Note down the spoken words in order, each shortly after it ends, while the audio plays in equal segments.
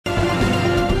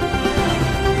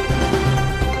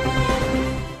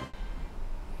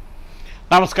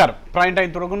നമസ്കാരം. Prime time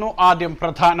തുടങ്ങുന്നു. ആദ്യം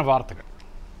പ്രധാന വാർത്തകൾ.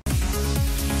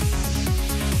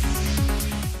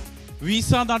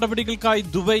 വിസ നടപടികൾക്കായി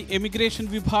ദുബൈ എമിഗ്രേഷൻ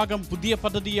വിഭാഗം പുതിയ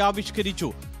പദ്ധതി ആവിഷ്കരിച്ചു.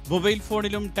 മൊബൈൽ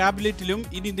ഫോണിലും ടാബ്ലറ്റിലും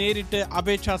ഇനി നേരിട്ട്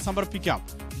അപേക്ഷ സമർപ്പിക്കാം.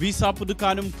 വിസ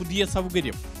പുതുക്കാനും പുതിയ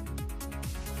സൗകര്യം.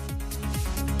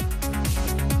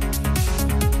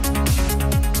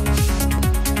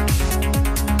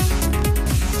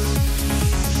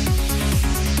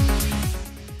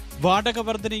 വാടക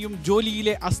വർധനയും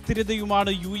ജോലിയിലെ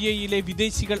അസ്ഥിരതയുമാണ് UAE-യിലെ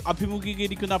വിദേശികൾ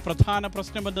അഭിമുഖീകരിക്കുന്ന പ്രധാന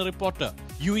പ്രശ്നമെന്ന് റിപ്പോർട്ട്.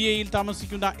 UAE-യിൽ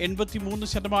താമസിക്കുന്ന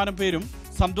 83% പേരും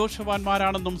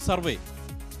സന്തോഷവാന്മാരാണെന്നും സർവേ.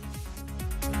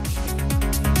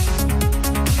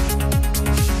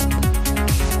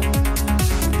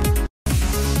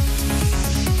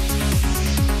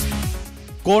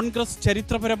 കോൺഗ്രസ്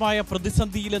ചരിത്രപരമായ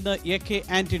പ്രതിസന്ധിയിലെന്ന് AK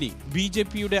ആന്റണി.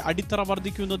 BJP-യുടെ അടിത്തറ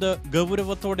വർദ്ധിക്കുന്നത്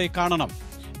ഗൗരവത്തോടെ കാണണം.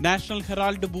 നാഷണൽ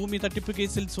ഹെറാൾഡ് ഭൂമി തട്ടിപ്പ്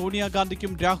കേസിൽ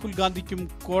സോണിയാഗാന്ധിക്കും രാഹുൽ ഗാന്ധിക്കും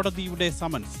കോടതിയുടെ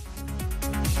സമൻസ്.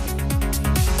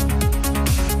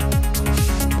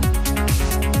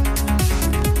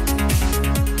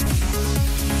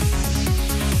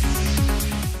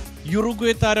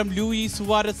 യുറുഗ്വേ താരം ലൂയി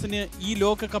സുവാരസിന് ഈ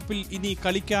ലോകകപ്പിൽ ഇനി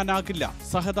കളിക്കാനാകില്ല.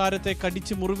 സഹതാരത്തെ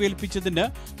കടിച്ച് മുറിവേൽപ്പിച്ചതിന്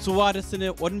സുവാരസിന്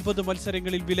 9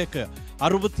 മത്സരങ്ങളിൽ വിലക്ക്.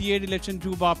 67 ലക്ഷം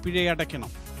രൂപ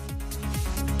പിഴയടയ്ക്കണം.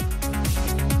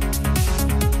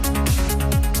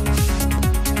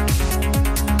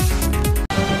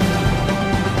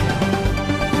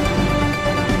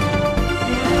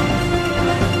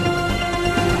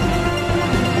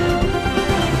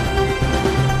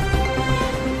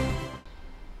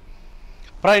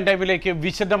 പ്രൈം ടൈമിലേക്ക്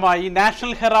വിശദമായി.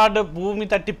 നാഷണൽ ഹെറാൾഡ് ഭൂമി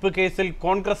തട്ടിപ്പ് കേസിൽ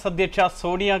കോൺഗ്രസ് അധ്യക്ഷ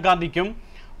സോണിയാഗാന്ധിക്കും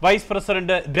വൈസ്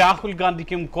പ്രസിഡന്റ് രാഹുൽ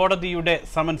ഗാന്ധിക്കും കോടതിയുടെ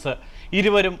സമൻസ്.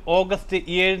 ഇരുവരും ഓഗസ്റ്റ്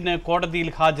 7-ന്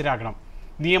കോടതിയിൽ ഹാജരാകണം.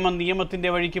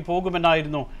 നിയമത്തിന്റെ വഴിക്ക്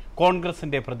പോകുമെന്നായിരുന്നു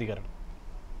കോൺഗ്രസിന്റെ പ്രതികരണം.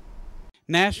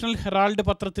 നാഷണൽ ഹെറാൾഡ്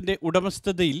പത്രത്തിന്റെ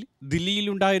ഉടമസ്ഥതയിൽ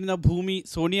ദില്ലിയിലുണ്ടായിരുന്ന ഭൂമി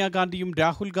സോണിയാഗാന്ധിയും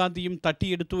രാഹുൽ ഗാന്ധിയും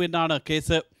തട്ടിയെടുത്തുവെന്നാണ്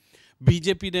കേസ്.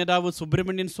 BJP നേതാവ്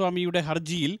സുബ്രഹ്മണ്യൻ സ്വാമിയുടെ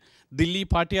ഹർജിയിൽ ദില്ലി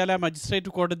പാട്യാല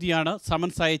മജിസ്ട്രേറ്റ് കോടതിയാണ്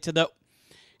സമൻസ് അയച്ചത്.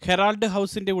 ഹെറാൾഡ്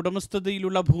ഹൗസിന്റെ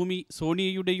ഉടമസ്ഥതയിലുള്ള ഭൂമി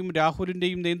സോണിയയുടെയും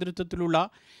രാഹുലിന്റെയും നേതൃത്വത്തിലുള്ള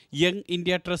യങ്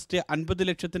ഇന്ത്യ ട്രസ്റ്റ് 50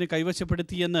 ലക്ഷത്തിന്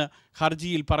കൈവശപ്പെടുത്തിയെന്ന്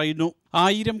ഹർജിയിൽ പറയുന്നു.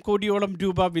 1000 കോടിയോളം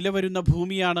രൂപ വില വരുന്ന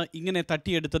ഭൂമിയാണ് ഇങ്ങനെ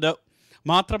തട്ടിയെടുത്തത്.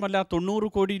 മാത്രമല്ല 90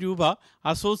 കോടി രൂപ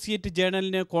അസോസിയേറ്റ്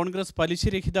ജേണലിന് കോൺഗ്രസ്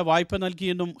പലിശരഹിത വായ്പ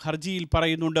നൽകിയെന്നും ഹർജിയിൽ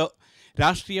പറയുന്നുണ്ട്.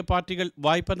 രാഷ്ട്രീയ പാർട്ടികൾ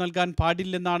വായ്പ നൽകാൻ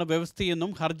പാടില്ലെന്നാണ് വ്യവസ്ഥയെന്നും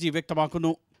ഹർജി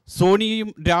വ്യക്തമാക്കുന്നു. സോണിയയും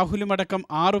രാഹുലുമടക്കം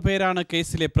 6 പേരാണ്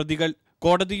കേസിലെ പ്രതികൾ.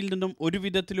 കോടതിയിൽ നിന്നും ഒരു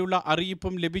വിധത്തിലുള്ള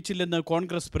അറിയിപ്പും ലഭിച്ചില്ലെന്ന്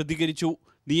കോൺഗ്രസ് പ്രതികരിച്ചു.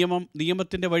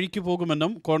 നിയമത്തിന്റെ വഴിക്ക്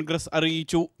പോകുമെന്നും കോൺഗ്രസ്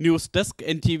അറിയിച്ചു. News desk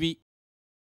NTV.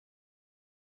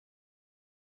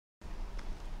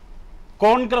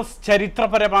 കോൺഗ്രസ്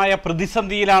ചരിത്രപരമായ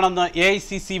പ്രതിസന്ധിയിലാണെന്ന്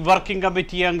AICC വർക്കിംഗ്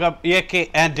കമ്മിറ്റി അംഗം AK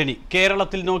ആന്റണി.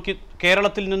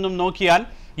 കേരളത്തിൽ നിന്നും നോക്കിയാൽ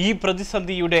ഈ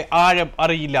പ്രതിസന്ധിയുടെ ആഴം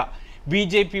അറിയില്ല.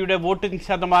 BJP-യുടെ വോട്ടിംഗ്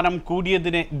ശതമാനം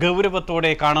കൂടിയതിനെ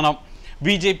ഗൗരവത്തോടെ കാണണം.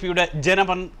 BJP-യുടെ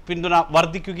ജനപിന്തുണ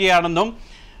വർദ്ധിക്കുകയാണെന്നും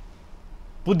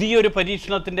പുതിയൊരു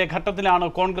പരീക്ഷണത്തിന്റെ ഘട്ടത്തിലാണ്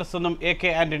കോൺഗ്രസ് എന്നും AK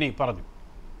ആന്റണി പറഞ്ഞു.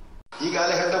 ഈ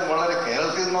കാലഘട്ടം വളരെ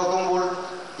കേരളത്തിൽ നോക്കുമ്പോൾ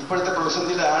ഇപ്പോഴത്തെ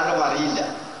പ്രതിസന്ധിയുടെ ആഴം അറിയില്ല.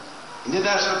 ഇന്ത്യൻ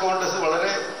നാഷണൽ കോൺഗ്രസ്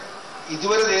വളരെ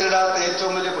ഇതുവരെ നേരിടാത്ത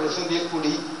ഏറ്റവും വലിയ പ്രതിസന്ധിയിൽ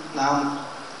കൂടി നാം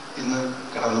ഇന്ന്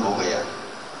കടന്നു പോവുകയാണ്.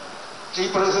 പക്ഷേ ഈ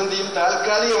പ്രതിസന്ധിയും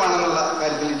താൽക്കാലികമാണെന്നുള്ള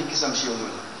കാര്യത്തിൽ എനിക്ക്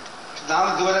സംശയമൊന്നുമില്ല. നാം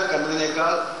ഇതുവരെ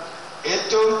കണ്ടതിനേക്കാൾ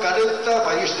ഏറ്റവും കടുത്ത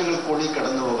പരീക്ഷണങ്ങൾ കൂടി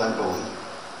കടന്നു പോകാൻ പോകുന്നു.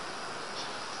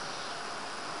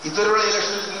 ഇത്തരമുള്ള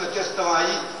ഇലക്ഷനിൽ നിന്ന്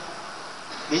വ്യത്യസ്തമായി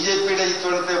BJP-യുടെ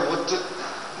ഇത്തവണത്തെ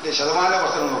വോട്ടിന്റെ ശതമാന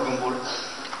വർധന നോക്കുമ്പോൾ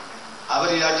അവർ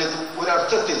ഈ രാജ്യത്ത്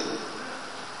ഒരർത്ഥത്തിൽ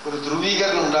ഒരു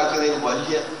ധ്രുവീകരണം ഉണ്ടാക്കുന്നതിൽ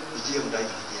വലിയ വിജയം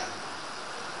ഉണ്ടായിരിക്കുകയാണ്.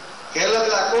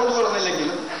 കേരളത്തിൽ അക്കൗണ്ട്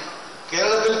തുറന്നില്ലെങ്കിലും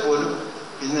കേരളത്തിൽ പോലും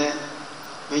ഇന്ന്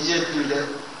BJP-യുടെ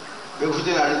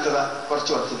ബഹുജന അടിത്തറ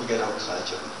കുറച്ച് വർദ്ധിപ്പിക്കാൻ അവർക്ക്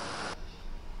സാധിച്ചിട്ടുണ്ട്.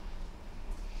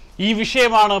 ഈ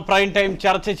വിഷയമാണ് പ്രൈം ടൈം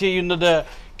ചർച്ച ചെയ്യുന്നത്.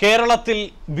 കേരളത്തിൽ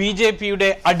BJP-യുടെ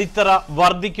അടിത്തറ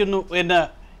വർദ്ധിക്കുന്നു എന്ന്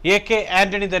AK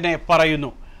ആന്റണി തന്നെ പറയുന്നു.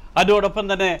 അതോടൊപ്പം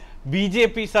തന്നെ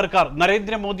BJP സർക്കാർ,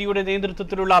 നരേന്ദ്രമോദിയുടെ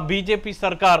നേതൃത്വത്തിലുള്ള BJP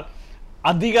സർക്കാർ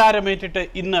അധികാരമേറ്റിട്ട്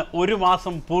ഇന്ന് 1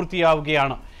 മാസം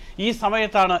പൂർത്തിയാവുകയാണ്. ഈ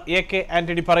സമയത്താണ് AK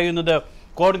ആന്റണി പറയുന്നത്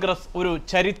കോൺഗ്രസ് ഒരു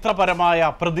ചരിത്രപരമായ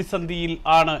പ്രതിസന്ധിയിൽ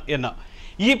ആണ് എന്ന്.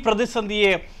 ഈ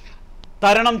പ്രതിസന്ധിയെ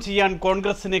തരണം ചെയ്യാൻ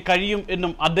കോൺഗ്രസിന് കഴിയും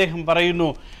എന്നും അദ്ദേഹം പറയുന്നു.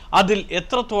 അതിൽ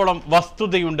എത്രത്തോളം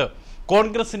വസ്തുതയുണ്ട്?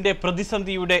 കോൺഗ്രസിന്റെ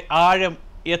പ്രതിസന്ധിയുടെ ആഴം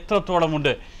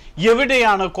എത്രത്തോളമുണ്ട്?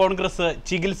 എവിടെയാണ് കോൺഗ്രസ്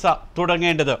ചികിത്സ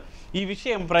തുടങ്ങേണ്ടത്? ഈ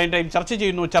വിഷയം പ്രൈം ടൈം ചർച്ച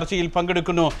ചെയ്യുന്നു. ചർച്ചയിൽ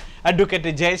പങ്കെടുക്കുന്നു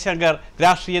അഡ്വക്കേറ്റ് ജയശങ്കർ,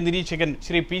 രാഷ്ട്രീയ നിരീക്ഷകൻ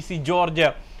ശ്രീ PC ജോർജ്,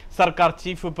 സർക്കാർ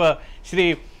chief whip Shri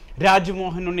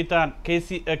Rajmohan Unnithan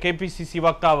KPCC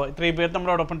വക്താവ്, ഇത്രയും പേർ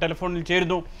നമ്മളോടൊപ്പം ടെലിഫോണിൽ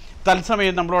ചേരുന്നു.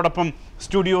 തത്സമയം നമ്മളോടൊപ്പം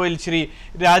സ്റ്റുഡിയോയിൽ Shri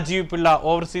Rajeev Pillai,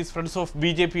 overseas friends of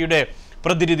BJPയുടെ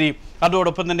പ്രതിനിധി,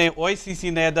 അതോടൊപ്പം തന്നെ OICC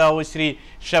നേതാവ് ശ്രീ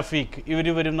ഷഫീഖ്,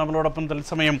 ഇവരും നമ്മളോടൊപ്പം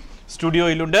തത്സമയം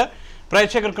സ്റ്റുഡിയോയിലുണ്ട്.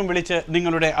 പ്രേക്ഷകർക്കും വിളിച്ച്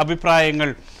നിങ്ങളുടെ അഭിപ്രായങ്ങൾ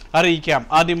അറിയിക്കാം.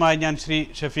 ആദ്യമായി ഞാൻ Shri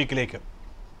ഷഫീഖിലേക്ക്.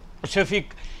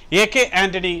 Shafeeq, AK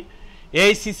Antony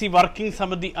AICC working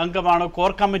സമിതി അംഗമാണ്,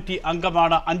 കോർ കമ്മിറ്റി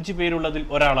അംഗമാണ്, 5 പേരുള്ളതിൽ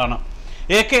ഒരാളാണ്.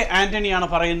 AK ആന്റണിയാണ്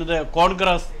പറയുന്നത്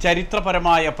കോൺഗ്രസ്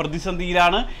ചരിത്രപരമായ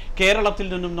പ്രതിസന്ധിയിലാണ്, കേരളത്തിൽ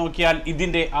നിന്നും നോക്കിയാൽ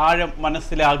ഇതിൻ്റെ ആഴം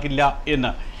മനസ്സിലാകില്ല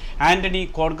എന്ന്. ആന്റണി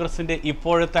കോൺഗ്രസിൻ്റെ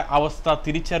ഇപ്പോഴത്തെ അവസ്ഥ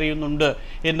തിരിച്ചറിയുന്നുണ്ട്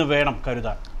എന്ന് വേണം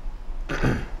കരുതാൻ.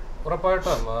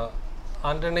 ഉറപ്പായിട്ടും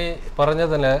ആന്റണി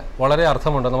പറഞ്ഞതിന് വളരെ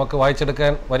അർത്ഥമുണ്ട്. നമുക്ക്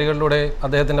വായിച്ചെടുക്കാൻ, വരികളിലൂടെയും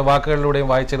അദ്ദേഹത്തിൻ്റെ വാക്കുകളിലൂടെയും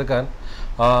വായിച്ചെടുക്കാൻ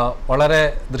വളരെ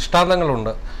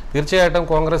ദൃഷ്ടാന്തങ്ങളുണ്ട്. തീർച്ചയായിട്ടും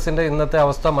കോൺഗ്രസിൻ്റെ ഇന്നത്തെ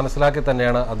അവസ്ഥ മനസ്സിലാക്കി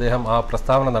തന്നെയാണ് അദ്ദേഹം ആ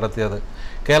പ്രസ്താവന നടത്തിയത്.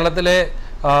 കേരളത്തിലെ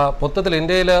മൊത്തത്തിൽ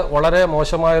ഇന്ത്യയിൽ വളരെ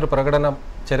മോശമായൊരു പ്രകടനം,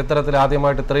 ചരിത്രത്തിൽ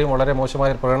ആദ്യമായിട്ട് ഇത്രയും വളരെ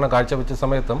മോശമായൊരു പ്രകടനം കാഴ്ചവെച്ച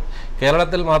സമയത്തും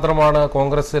കേരളത്തിൽ മാത്രമാണ്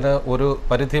കോൺഗ്രസ്സിന് ഒരു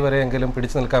പരിധിവരെയെങ്കിലും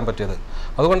പിടിച്ചു നിൽക്കാൻ പറ്റിയത്.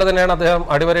 അതുകൊണ്ട് തന്നെയാണ് അദ്ദേഹം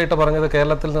അടിവരയിട്ട് പറഞ്ഞത്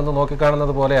കേരളത്തിൽ നിന്ന്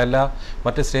നോക്കിക്കാണുന്നത് പോലെയല്ല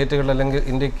മറ്റ് സ്റ്റേറ്റുകളിൽ അല്ലെങ്കിൽ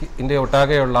ഇന്ത്യ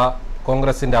ഒട്ടാകെയുള്ള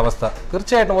കോൺഗ്രസിൻ്റെ അവസ്ഥ.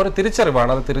 തീർച്ചയായിട്ടും ഒരു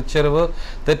തിരിച്ചറിവാണ്. അത് തിരിച്ചറിവ്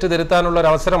തെറ്റിതിരുത്താനുള്ള ഒരു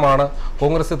അവസരമാണ്.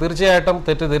 കോൺഗ്രസ് തീർച്ചയായിട്ടും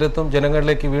തെറ്റിതിരുത്തും,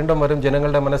 ജനങ്ങളിലേക്ക് വീണ്ടും വരും.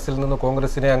 ജനങ്ങളുടെ മനസ്സിൽ നിന്ന്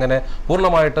കോൺഗ്രസിനെ അങ്ങനെ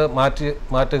പൂർണ്ണമായിട്ട്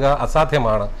മാറ്റുക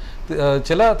അസാധ്യമാണ്.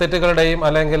 ചില തെറ്റുകളുടെയും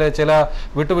അല്ലെങ്കിൽ ചില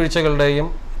വിട്ടുവീഴ്ചകളുടെയും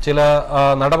ചില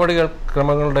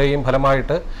നടപടിക്രമങ്ങളുടെയും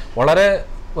ഫലമായിട്ട് വളരെ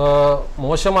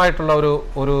മോശമായിട്ടുള്ള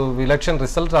ഒരു ഇലക്ഷൻ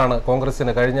റിസൾട്ടാണ്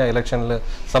കോൺഗ്രസിന് കഴിഞ്ഞ ഇലക്ഷനിൽ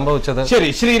സംഭവിച്ചത്. ശരി,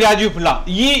 ശ്രീ രാജീവ് പിള്ള,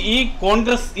 ഈ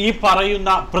കോൺഗ്രസ് ഈ പറയുന്ന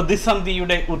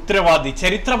പ്രതിസന്ധിയുടെ ഉത്തരവാദി,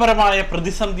 ചരിത്രപരമായ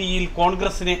പ്രതിസന്ധിയിൽ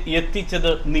കോൺഗ്രസിനെ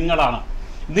എത്തിച്ചത് നിങ്ങളാണ്.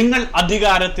 നിങ്ങൾ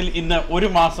അധികാരത്തിൽ ഇന്ന്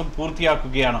 1 മാസം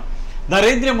പൂർത്തിയാക്കുകയാണ്.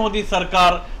 നരേന്ദ്രമോദി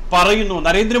സർക്കാർ പറയുന്നു,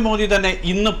 നരേന്ദ്രമോദി തന്നെ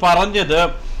ഇന്ന് പറഞ്ഞത്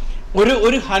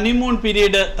ഒരു ഹണിമൂൺ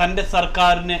പീരീഡ് തൻ്റെ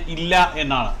സർക്കാരിന് ഇല്ല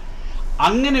എന്നാണ്.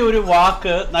 അങ്ങനെ ഒരു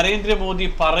വാക്ക് നരേന്ദ്രമോദി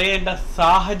പറയേണ്ട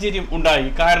സാഹചര്യം ഉണ്ടായി.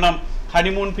 കാരണം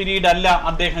ഹണിമൂൺ പീരീഡ് അല്ല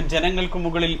അദ്ദേഹം ജനങ്ങൾക്ക്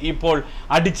മുകളിൽ ഇപ്പോൾ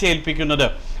അടിച്ചേൽപ്പിക്കുന്നത്.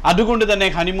 അതുകൊണ്ട് തന്നെ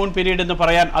ഹണിമൂൺ പീരീഡ് എന്ന്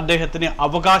പറയാൻ അദ്ദേഹത്തിന്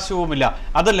അവകാശവുമില്ല.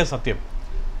 അതല്ലേ സത്യം?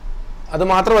 അത്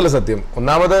മാത്രമല്ല സത്യം.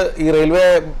 ഒന്നാമത് ഈ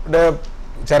റെയിൽവേയുടെ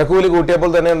ചരക്കുകൂലി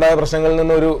കൂട്ടിയപ്പോൾ തന്നെ ഉണ്ടായ പ്രശ്നങ്ങളിൽ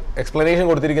നിന്ന് ഒരു എക്സ്പ്ലനേഷൻ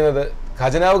കൊടുത്തിരിക്കുന്നത്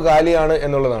ഖജനാവ് കാലിയാണ്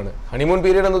എന്നുള്ളതാണ്. ഹണിമൂൺ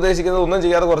പീരീഡ് എന്ന് ഉദ്ദേശിക്കുന്നത് ഒന്നും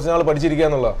ചെയ്യാതെ കുറച്ച് നാൾ പഠിച്ചിരിക്കുക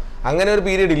എന്നുള്ളതാണ്. അങ്ങനെ ഒരു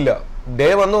പീരീഡ് ഇല്ല. ഡേ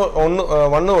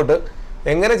 1 തൊട്ട്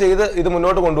എങ്ങനെ ചെയ്ത് ഇത്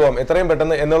മുന്നോട്ട് കൊണ്ടുപോകാം എത്രയും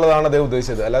പെട്ടെന്ന് എന്നുള്ളതാണ് അദ്ദേഹം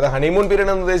ഉദ്ദേശിച്ചത്. അല്ലാതെ ഹണിമൂൺ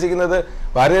പീരീഡ് എന്ന് ഉദ്ദേശിക്കുന്നത്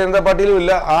ഭാരതീയ ജനതാ പാർട്ടിയിലും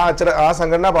ഇല്ല, ആ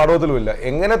സംഘടനാ പാഠവത്തിലും ഇല്ല.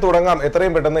 എങ്ങനെ തുടങ്ങാം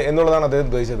എത്രയും പെട്ടെന്ന് എന്നുള്ളതാണ് അദ്ദേഹം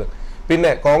ഉദ്ദേശിച്ചത്.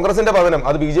 പിന്നെ കോൺഗ്രസിന്റെ പതനം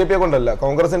അത് BJP കൊണ്ടല്ല,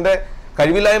 കോൺഗ്രസിന്റെ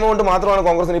കഴിവില്ലായ്മ കൊണ്ട് മാത്രമാണ്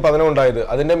കോൺഗ്രസിന് ഈ പതനം ഉണ്ടായത്.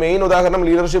 അതിന്റെ മെയിൻ ഉദാഹരണം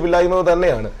ലീഡർഷിപ്പ് ഇല്ലായ്മ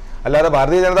തന്നെയാണ്. അല്ലാതെ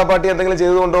ഭാരതീയ ജനതാ പാർട്ടി എന്തെങ്കിലും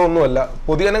ചെയ്തുകൊണ്ടോ ഒന്നുമല്ല.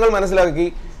 പൊതുജനങ്ങൾ മനസ്സിലാക്കി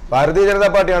ഭാരതീയ ജനതാ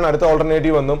പാർട്ടിയാണ് അടുത്ത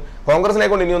ഓൾട്ടർനേറ്റീവ് എന്നും കോൺഗ്രസിനെ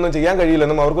കൊണ്ട് ഇനിയൊന്നും ചെയ്യാൻ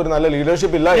കഴിയില്ലെന്നും അവർക്കൊരു നല്ല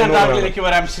ലീഡർഷിപ്പ് ഇല്ല എന്നതിലേക്ക്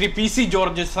വരാം. ശ്രീ PC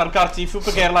ജോർജ്, സർക്കാർ chief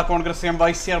whip, Kerala Congress M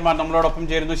vice chairman നമ്മളോടൊപ്പം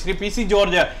ചേരുന്നു. ശ്രീ PC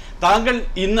ജോർജ്, താങ്കൾ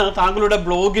ഇന്ന് താങ്കളുടെ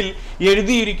ബ്ലോഗിൽ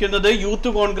എഴുതിയിരിക്കുന്നത്, യൂത്ത്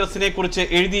കോൺഗ്രസിനെ കുറിച്ച്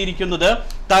എഴുതിയിരിക്കുന്നത്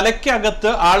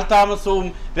തലയ്ക്കകത്ത് ആൾതാമസവും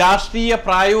രാഷ്ട്രീയ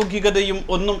പ്രായോഗികതയും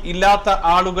ഒന്നും ഇല്ലാത്ത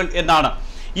ആളുകൾ എന്നാണ്.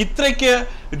 ഇത്രയ്ക്ക്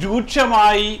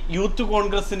രൂക്ഷമായി യൂത്ത്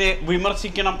കോൺഗ്രസിനെ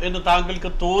വിമർശിക്കണം എന്ന് താങ്കൾക്ക്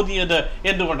തോന്നിയത്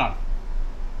എന്തുകൊണ്ടാണ്?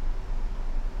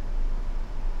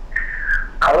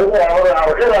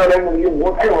 അവരാണെങ്കിൽ ഈ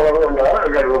ബോധ്യമുള്ളതുകൊണ്ടാണ്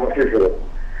വിമർശിച്ചത്.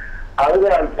 അതിന്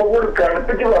അല്പം കൂടി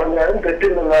കടുപ്പിച്ച് പറഞ്ഞാലും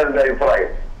തെറ്റില്ലെന്നാണ് എന്റെ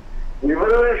അഭിപ്രായം.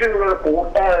 വിവരദർശികളുടെ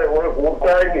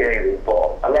കൂട്ടായ്മയായിരുന്നു ഇപ്പോ.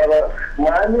 അല്ലാതെ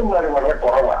മാന്യന്മാർ വളരെ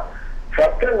കുറവാണ്.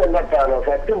 സത്യം കണ്ടെത്താനോ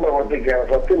സത്യം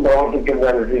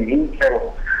പ്രവർത്തിക്കുന്നതിന് ജീവിക്കാനോ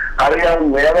അറിയാവുന്ന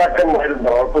നേതാക്കന്മാരും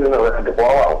പ്രവർത്തിക്കുന്നവർക്ക്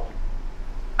കുറവാകും.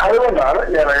 അതുകൊണ്ടാണ്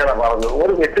ഞാൻ അങ്ങനെ പറഞ്ഞത്.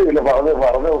 ഒരു തെറ്റുമില്ല,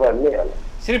 പറഞ്ഞത് തന്നെയാണ്.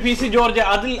 ശ്രീ PC ജോർജ്,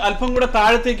 അതിൽ അല്പം കൂടെ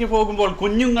താഴത്തേക്ക് പോകുമ്പോൾ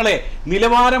കുഞ്ഞുങ്ങളെ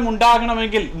നിലവാരം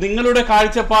ഉണ്ടാകണമെങ്കിൽ നിങ്ങളുടെ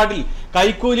കാഴ്ചപ്പാടിൽ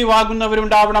കൈക്കൂലി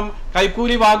വാങ്ങുന്നവരുണ്ടാവണം,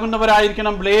 കൈക്കൂലി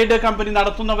വാങ്ങുന്നവരായിരിക്കണം, ബ്ലേഡ് കമ്പനി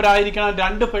നടത്തുന്നവരായിരിക്കണം,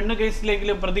 2 പെണ്ണ്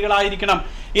കേസിലെങ്കിലും പ്രതികളായിരിക്കണം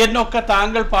എന്നൊക്കെ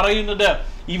താങ്കൾ പറയുന്നത്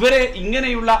ഇവരെ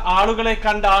ഇങ്ങനെയുള്ള ആളുകളെ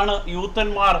കണ്ടാണ്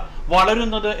യൂത്തന്മാർ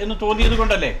വളരുന്നത് എന്ന് തോന്നിയത്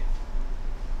കൊണ്ടല്ലേ?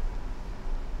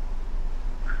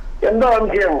 എന്താ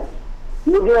സംശയം?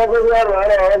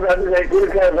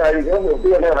 കൈക്കൂലിക്കാരായിരിക്കാം,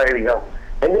 വൃത്തികെട്ടവരായിരിക്കാം.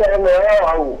 എങ്കിൽ അത്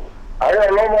നേതാവാകും.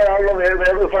 അതിനുള്ളവരാണല്ലോ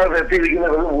നേതൃസ്ഥാനത്ത്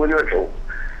എത്തിയിരിക്കുന്നത് ഭൂരിപക്ഷവും.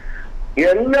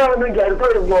 എല്ലാവരും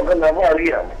ചരിത്രം നോക്കാൻ നമ്മൾ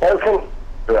അറിയാം.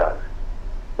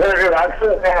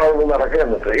 രാഷ്ട്രീയ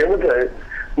നടക്കുന്നത് എന്നിട്ട്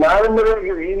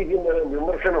നാടമ്പരയ്ക്ക് ജീവിക്കുന്നതിന്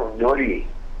വിമർശനവും ജോലി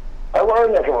അത് വളരെ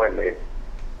രസമല്ലേ?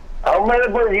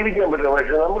 അമ്മയെപ്പോൾ ജീവിക്കാൻ പറ്റില്ല,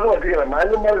 പക്ഷെ നമുക്ക് പറ്റില്ല.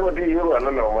 മാന്യന്മാർക്ക് പറ്റിയ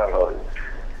ജീവിതമല്ലല്ലോ അമ്മമാരുടെ.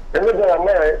 എന്നിട്ട്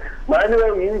അമ്മയെ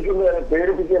മാന്യമായി ജീവിക്കുന്നതിനെ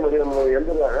പേടിപ്പിക്കാൻ വരുന്നത്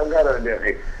എന്തൊരു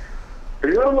അഹങ്കാരമല്ലേ?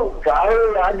 തീർന്നു.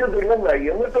 സാധനം രാജ്യത്തില്ലെന്നായി.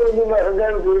 എന്നിട്ടൊന്നും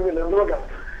അഹങ്കാരം തീരുന്നില്ല. എന്തുകൊണ്ടാണ്?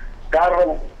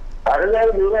 കാരണം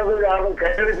അഹങ്കാരം തീരാത്ത കാരണം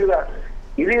കൈയടിച്ചതാ.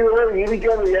 ഇത് ഇതുപോലെ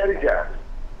ജീവിക്കാന്ന് വിചാരിച്ച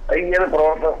ഇങ്ങനെ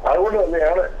പ്രവർത്തനം. അതുകൊണ്ട്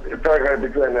തന്നെയാണ് ഇത്ര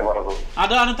കഴിപ്പിച്ച് തന്നെ പറഞ്ഞത്.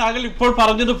 അതാണ് താങ്കൾ ഇപ്പോൾ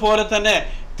പറഞ്ഞതുപോലെ തന്നെ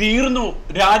തീർന്നു,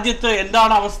 രാജ്യത്ത്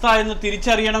എന്താണ് അവസ്ഥ എന്ന്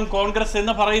തിരിച്ചറിയണം കോൺഗ്രസ്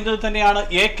എന്ന് പറയുന്നത് തന്നെയാണ്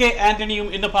AK ആന്റണിയും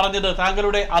എന്ന് പറഞ്ഞത്.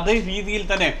 താങ്കളുടെ അതേ രീതിയിൽ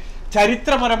തന്നെ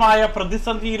ചരിത്രപരമായ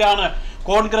പ്രതിസന്ധിയിലാണ്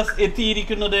കോൺഗ്രസ്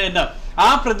എത്തിയിരിക്കുന്നത് എന്ന്. ആ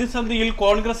പ്രതിസന്ധിയിൽ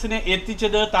കോൺഗ്രസിനെ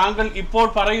എത്തിച്ചത് താങ്കൾ ഇപ്പോൾ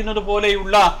പറയുന്നത്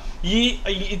പോലെയുള്ള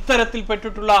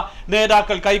ഇത്തരത്തിൽപ്പെട്ടിട്ടുള്ള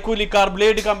നേതാക്കൾ, കൈക്കൂലിക്കാർ,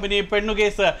 ബ്ലേഡ് കമ്പനി,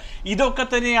 പെണ്ണുകേസ്, ഇതൊക്കെ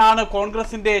തന്നെയാണ്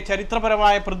കോൺഗ്രസിന്റെ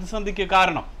ചരിത്രപരമായ പ്രതിസന്ധിക്ക്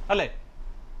കാരണം അല്ലെ?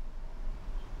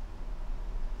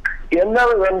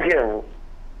 എന്താണ് സംശയം?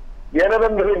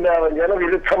 ജനബന്ധമില്ലാതെ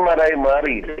ജനവിരുദ്ധന്മാരായി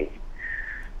മാറിയില്ലേ?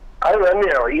 അത്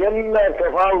തന്നെയാണ്. എല്ലാ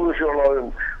സ്വഭാവ ദൂഷ്യമുള്ളവരും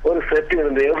ഒരു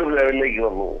സെറ്റിന്റെ ഏതൊരു ലെവലിലേക്ക്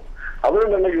വന്നു.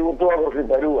 അതുകൊണ്ട് തന്നെ യൂത്ത് കോൺഗ്രസ്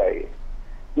പരുവായി.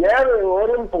 ഞാൻ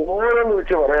ഓരോന്ന്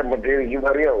വെച്ച് പറയാൻ പറ്റും.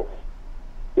 എനിക്കറിയാവൂ.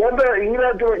 എന്റെ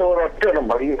ഈരാറ്റുപേട്ട ഒരൊറ്റണം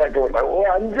പറയും. ഈരാറ്റുപേട്ട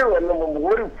 5 കൊല്ലം മുമ്പ്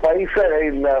ഒരു പൈസ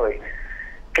കയ്യില്ലാതെ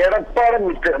കിടപ്പാടം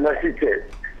വിറ്റ് നശിച്ച്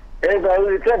അത്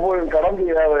വിറ്റാൽ പോലും കടം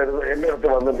ചെയ്യാതെ എന്റെ അടുത്ത്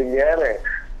വന്നിട്ട് ഞാൻ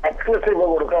 10 ലക്ഷം രൂപ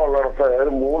കൊടുക്കാനുള്ളിടത്ത്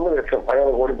 3 ലക്ഷം അയാൾ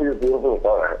കൊടുപ്പിച്ച് തീർത്ത്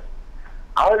വിട്ടതാണ്.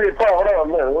 അവരിപ്പോ അവിടെ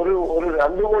വന്ന് ഒരു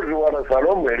 2 കോടി രൂപയുടെ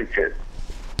സ്ഥലവും മേടിച്ച്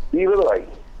ജീവിതമായി.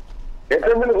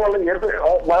 ഏറ്റവും വലിയ കൊല്ലം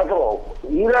മാത്രമാവും.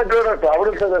 ഈരാറ്റോടെ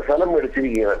അവിടുത്തെ സ്ഥലം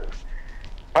മേടിച്ചിരിക്കുകയാണ്.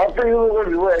 10-20 കോടി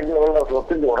രൂപ എങ്കിലുള്ള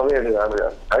സ്വത്തിന്റെ ഉടമയായിട്ട് കാണുക.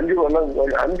 5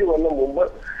 കൊല്ലം മുമ്പ്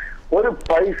ഒരു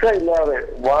പൈസ ഇല്ലാതെ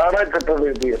വാടക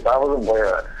കെട്ടിട താമസം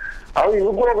പോയതാണ്. അവൻ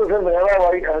യൂത്ത് കോൺഗ്രസ്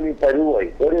നേതാവായി അവൻ ഈ പരുവായി.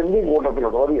 ഒരു MP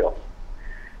കൂട്ടത്തിലുണ്ട്, അറിയോ?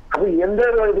 അപ്പൊ എന്റെ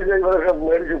കാര്യത്തിൽ ഇവരൊക്കെ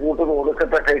മേടിച്ച് കൂട്ടുന്ന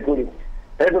ഒടുക്കത്തെ കൈക്കൂലി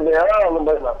ഏറ്റ നേതാവെന്നും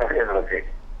പറഞ്ഞ് നടക്കുകയൊക്കെ.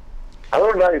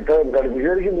 അതുകൊണ്ടാണ് ഇത്രയും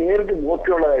കളിപ്പിച്ചത്. എനിക്ക് നേരിട്ട്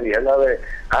ബോധ്യമുള്ള കാര്യം, അല്ലാതെ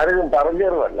ആരെങ്കിലും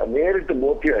പറഞ്ഞതല്ല. നേരിട്ട്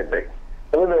ബോധ്യമായിട്ടേ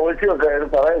അതിനെ ഒഴിച്ചുവെക്കാൻ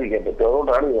പറയാതിരിക്കാൻ പറ്റും.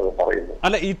 അതുകൊണ്ടാണ് ഞാൻ പറയുന്നത്.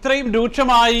 അല്ല, ഇത്രയും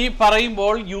രൂക്ഷമായി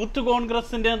പറയുമ്പോൾ യൂത്ത്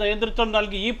കോൺഗ്രസിന്റെ നേതൃത്വം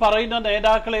നൽകി ഈ പറയുന്ന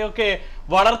നേതാക്കളെയൊക്കെ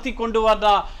വളർത്തിക്കൊണ്ടുവന്ന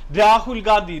രാഹുൽ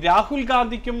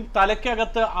ഗാന്ധിക്കും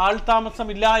തലയ്ക്കകത്ത്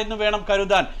ആൾതാമസമില്ല എന്ന് വേണം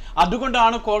കരുതാൻ.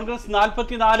 അതുകൊണ്ടാണ് കോൺഗ്രസ്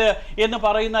 44 എന്ന്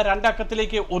പറയുന്ന 2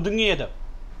 അക്കത്തിലേക്ക് ഒതുങ്ങിയത്.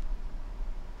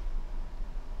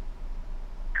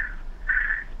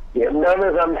 എന്താണ്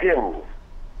സംശയം?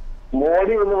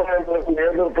 മോഡി എന്ന് പറയുന്ന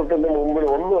നേതൃത്വത്തിന്റെ മുമ്പിൽ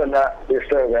ഒന്നുമല്ല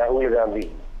മിസ്റ്റർ രാഹുൽ ഗാന്ധി.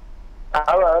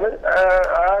 അതാണ്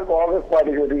ആ കോൺഗ്രസ്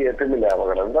പാർട്ടിക്ക് ഒരു ഏറ്റവും വലിയ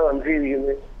അപകടം. എന്താ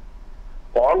സംശയിക്കുന്നത്?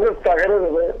 കോൺഗ്രസ്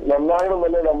തകരുന്നത്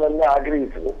നന്നാകണമെന്നല്ലേ നമ്മളെല്ലാം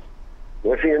ആഗ്രഹിച്ചത്.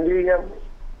 പക്ഷെ എന്ത് ചെയ്യാം?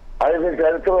 അതിന്റെ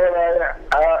ചരിത്രപരമായ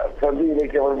ആ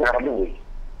സന്ധിയിലേക്ക് അവർ കടന്നുപോയി.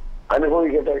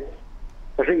 അനുഭവിക്കട്ടെ.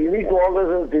 പക്ഷെ ഇനി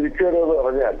കോൺഗ്രസ് തിരിച്ചു വരുമെന്ന്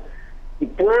പറഞ്ഞാൽ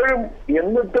ഇപ്പോഴും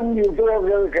എന്നിട്ടും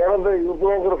കേരളത്തിലെ യൂത്ത്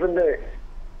കോൺഗ്രസിന്റെ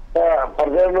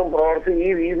പ്രചരണം പ്രവർത്തി ഈ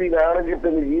രീതിയിലാണെങ്കിൽ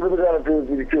പിന്നെ ജീവിതകാലത്ത്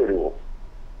തിരിച്ചു വരുമോ?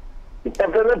 ഇപ്പൊ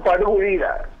തന്നെ പടുകുഴിയില്ല.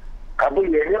 അപ്പൊ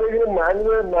എങ്ങനെയെങ്കിലും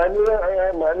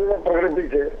മാന്യത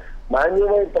പ്രകടിപ്പിച്ച്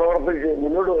മാന്യമായി പ്രവർത്തിച്ച്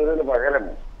മുന്നോട്ട് വരുന്നതിന് പകരം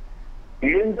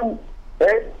വീണ്ടും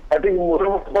ഈ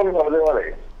മുറിമുഖം പറഞ്ഞ പോലെ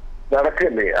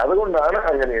നടക്കല്ലേ? അതുകൊണ്ടാണ്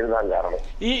അങ്ങനെ എഴുതാൻ കാരണം.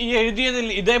 ഈ എഴുതിയതിൽ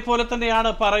ഇതേപോലെ തന്നെയാണ്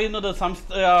പറയുന്നത്.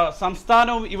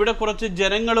 സംസ്ഥാനവും ഇവിടെ കുറച്ച്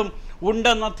ജനങ്ങളും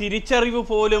ഉണ്ടെന്ന തിരിച്ചറിവ്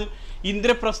പോലും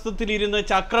ഇന്ദ്രപ്രസ്ഥത്തിലിരുന്ന്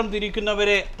ചക്രം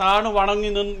തിരിക്കുന്നവരെ താണു വണങ്ങി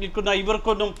നിൽക്കുന്ന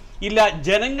ഇവർക്കൊന്നും ഇല്ല.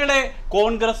 ജനങ്ങളെ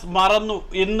കോൺഗ്രസ് മറന്നു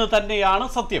എന്ന് തന്നെയാണ്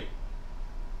സത്യം.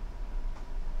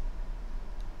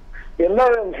 എന്താ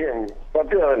സംശയം?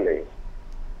 സത്യമല്ലേ?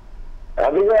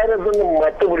 അധികാരത്തിന്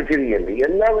മട്ടുപിടിച്ചിരിക്കല്ലേ?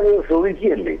 എല്ലാവരും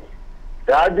സുഖിക്കുകയല്ലേ?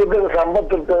 രാജ്യത്തിന്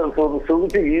സമ്പത്തിട്ട്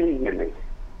സുഖിച്ച് ജീവിക്കല്ലേ?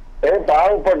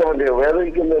 പാവപ്പെട്ടവന്റെ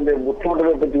വേദനിക്കുന്നതിന്റെ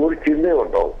ബുദ്ധിമുട്ടിനെ പറ്റി ഒരു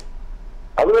ചിന്തയുണ്ടോ?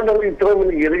 അതുകൊണ്ടാണ് ഇത്രയും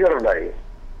വലിയ ഗതികളുണ്ടായി.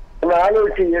 ഒന്ന്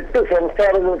ആലോചിച്ച് 8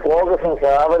 സംസ്ഥാനങ്ങളിൽ കോൺഗ്രസിന്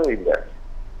സ്ഥാപനമില്ല.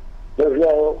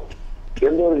 മനസ്സിലായോ?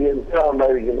 എന്തൊരു ജനത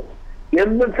ഉണ്ടായിരിക്കുന്നു.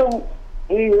 എന്നിട്ടും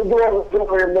ഈ യൂത്ത് കോൺഗ്രസ്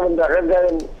പറയുന്നവന്റെ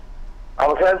അഹങ്കാരം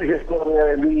അവസാനിച്ചു പറഞ്ഞാൽ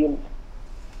എന്ത് ചെയ്യും?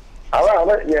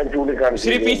 അതാണ് ഞാൻ ചൂണ്ടിക്കാണിച്ചത്.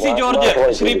 ശ്രീ പി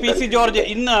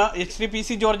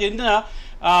സി ജോർജ് ഇന്ന്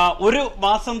 1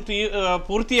 മാസം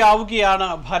പൂർത്തിയാവുകയാണ്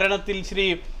ഭരണത്തിൽ ശ്രീ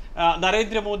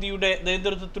നരേന്ദ്രമോദിയുടെ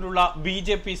നേതൃത്വത്തിലുള്ള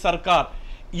BJP സർക്കാർ.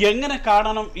 എങ്ങനെ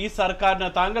കാണണം ഈ സർക്കാരിന്?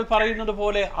 താങ്കൾ പറയുന്നത്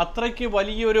പോലെ അത്രയ്ക്ക്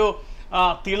വലിയൊരു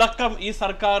തിളക്കം ഈ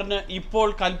സർക്കാരിന് ഇപ്പോൾ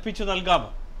കൽപ്പിച്ചു നൽകാമോ?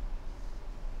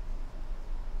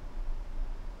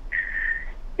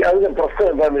 അതിന്റെ പ്രശ്നം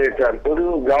എന്താണെന്ന് വെച്ചാൽ ഒരു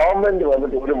ഗവൺമെന്റ്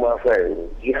വന്നിട്ട് 1 മാസമായിരുന്നു.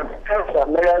 എത്ര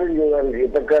ഭരണകാര്യം ചെയ്താലും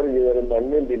ചീത്തക്കാരും ചെയ്താലും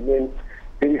നന്മയും പിന്നെയും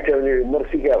തിരിച്ചറിഞ്ഞ്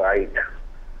വിമർശിക്കാറായില്ല.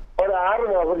 ഒരു 6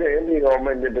 മാസം കഴിഞ്ഞ് ഈ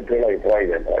ഗവൺമെന്റിനെ പറ്റിയുള്ള അഭിപ്രായം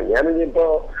കേട്ടാൽ ഞാനിപ്പോ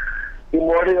ഈ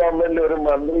മോഡി ഗവൺമെന്റിൽ ഒരു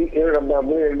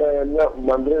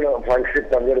മന്ത്രിയുടെ ഫംഗ്ഷൻ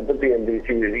പങ്കെടുത്തിട്ട് ഞാൻ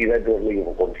തിരിച്ച് ഈരാറ്റൂരിലേക്ക്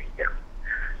പോയിക്കൊണ്ടിരിക്കുകയാണ്.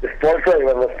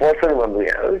 സ്പോർട്സ്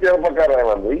മന്ത്രിയാണ്. ഒരു ചെറുപ്പക്കാരായ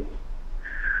മന്ത്രി.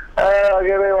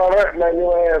 അങ്ങനെ വളരെ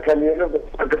മാന്യമായ സമീപനം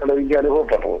എനിക്ക്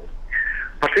അനുഭവപ്പെട്ടത്.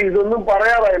 പക്ഷെ ഇതൊന്നും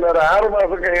പറയാറായില്ല. ഒരു 6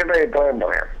 മാസം കഴിഞ്ഞിട്ട് അഭിപ്രായം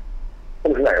പറയാം.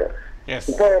 മനസ്സിലായോ?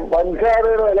 ഇപ്പൊ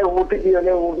പഞ്ചാരയുടെ വില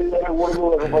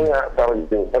കൂടുന്നു ഞാൻ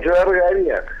പറഞ്ഞു. പക്ഷെ വേറെ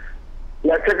കാര്യമാണ്,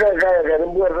 ലക്ഷക്കണക്കായ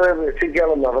കരിമ്പുകാരെ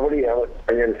രക്ഷിക്കാനുള്ള നടപടിയാണ്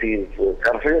ഞാൻ സ്വീകരിച്ചത്.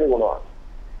 കർഷകന് ഗുണമാണ്.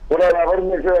 കൂടാതെ അവർ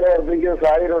വെച്ച് വില വർദ്ധിക്കുന്ന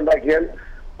സാഹചര്യം ഉണ്ടാക്കിയാൽ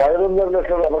 11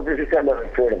 ലക്ഷം അപേക്ഷിക്കാൻ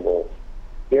രക്ഷപ്പെടും പോകും.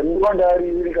 എന്തുകൊണ്ട് ആ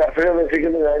രീതിയിൽ കർഷകർ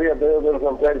രക്ഷിക്കുന്ന കാര്യം അദ്ദേഹത്തോട്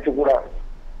സംസാരിച്ചുകൂടാ?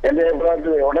 എന്റെ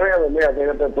അഭിപ്രായത്തിൽ ഉടനെ തന്നെ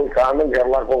അദ്ദേഹത്തെ പോയി കാണും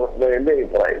കേരള കോൺഗ്രസ്, എന്റെ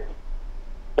അഭിപ്രായം.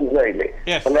 മനസ്സിലായില്ലേ?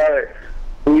 അല്ലാതെ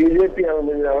BJP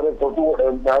ആണെന്നുണ്ടെങ്കിൽ അവരെ തൊട്ടുകൂടെ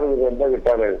എന്താ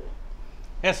കിട്ടാനാണ്.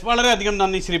 വളരെയധികം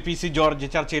നന്ദി ശ്രീ PC ജോർജ്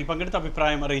ചർച്ചയിൽ പങ്കെടുത്ത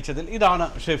അഭിപ്രായം അറിയിച്ചതിൽ. ഇതാണ്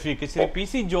ഷെഫീഖ്. ശ്രീ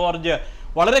PC ജോർജ്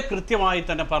വളരെ കൃത്യമായി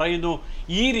തന്നെ പറയുന്നു,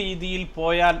 ഈ രീതിയിൽ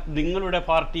പോയാൽ നിങ്ങളുടെ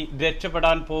പാർട്ടി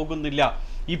രക്ഷപ്പെടാൻ പോകുന്നില്ല.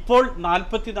 ഇപ്പോൾ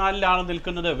 44-ലാണ്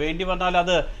നിൽക്കുന്നത്. വേണ്ടി വന്നാൽ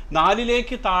അത്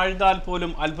 4-ലേക്ക് താഴ്ന്നാൽ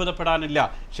പോലും അത്ഭുതപ്പെടാനില്ല.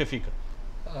 ഷെഫീഖ്,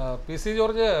 PC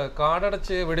ജോർജ്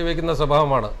കാടടച്ച് വെടിവെക്കുന്ന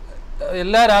സ്വഭാവമാണ്.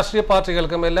 എല്ലാ രാഷ്ട്രീയ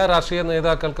പാർട്ടികൾക്കും എല്ലാ രാഷ്ട്രീയ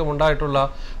നേതാക്കൾക്കും ഉണ്ടായിട്ടുള്ള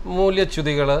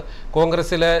മൂല്യച്യുതികൾ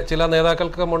കോൺഗ്രസ്സിലെ ചില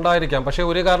നേതാക്കൾക്കും ഉണ്ടായിരിക്കാം. പക്ഷേ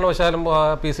ഒരു കാരണവശാലും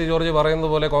PC ജോർജ് പറയുന്നത്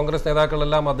പോലെ കോൺഗ്രസ്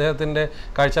നേതാക്കളെല്ലാം അദ്ദേഹത്തിൻ്റെ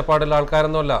കാഴ്ചപ്പാടുള്ള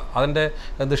ആൾക്കാരൊന്നുമല്ല. അതിൻ്റെ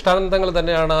ദൃഷ്ടാന്തങ്ങൾ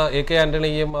തന്നെയാണ് AK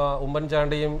ആൻ്റണിയും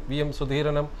ഉമ്മൻചാണ്ടിയും VM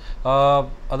സുധീരനും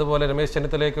അതുപോലെ രമേശ്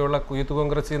ചെന്നിത്തലയൊക്കെയുള്ള യൂത്ത്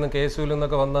കോൺഗ്രസിൽ നിന്നും KSUവിൽ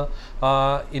നിന്നൊക്കെ വന്ന്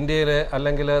ഇന്ത്യയിലെ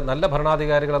അല്ലെങ്കിൽ നല്ല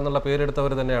ഭരണാധികാരികൾ എന്നുള്ള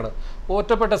പേരെടുത്തവർ തന്നെയാണ്.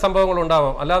 ഒറ്റപ്പെട്ട സംഭവങ്ങൾ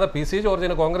ഉണ്ടാവാം. അല്ലാതെ PC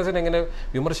ജോർജിന് കോൺഗ്രസിനെ എങ്ങനെ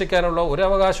വിമർശിക്കാനുള്ള ഒരു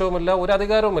അവകാശവുമില്ല, ഒരു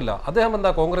അധികാരവുമില്ല. അദ്ദേഹം എന്താ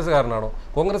കോൺഗ്രസ്സുകാരനാണോ?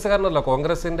 കോൺഗ്രസ്സുകാരനല്ല.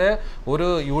 കോൺഗ്രസിന്റെ ഒരു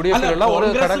UDFിലുള്ള ഒരു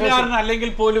ഘടകകാരൻ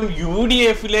അല്ലെങ്കിൽ പോലും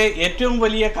UDFിലെ ഏറ്റവും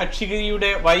വലിയ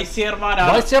കക്ഷിയുടെ വൈസ്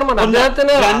ചെയർമാനാണ്.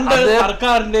 അദ്ദേഹത്തിന്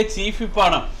സർക്കാരിന്റെ ചീഫ്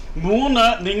വിപ്പാണ്. 3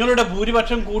 നിങ്ങളുടെ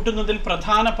ഭൂരിപക്ഷം കൂട്ടുന്നതിൽ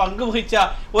പ്രധാന പങ്ക് വഹിച്ച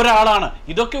ഒരാളാണ്.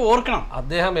 ഇതൊക്കെ ഓർക്കണം.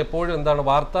 അദ്ദേഹം എപ്പോഴും എന്താണ്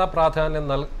വാർത്താ പ്രാധാന്യം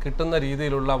കിട്ടുന്ന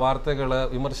രീതിയിലുള്ള വാർത്തകൾ,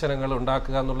 വിമർശനങ്ങൾ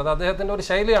ഉണ്ടാക്കുക എന്നുള്ളത് അദ്ദേഹത്തിന്റെ ഒരു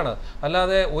ശൈലിയാണ്.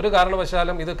 അല്ലാതെ ഒരു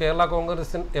കാരണവശാലും ഇത് കേരള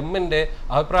കോൺഗ്രസ് എമ്മിന്റെ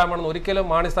അഭിപ്രായമാണെന്ന് ഒരിക്കലും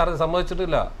മാണി സാർ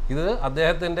സമ്മതിച്ചിട്ടില്ല. ഇത്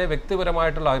അദ്ദേഹത്തിന്റെ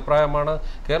വ്യക്തിപരമായിട്ടുള്ള അഭിപ്രായമാണ്,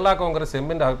 കേരള കോൺഗ്രസ്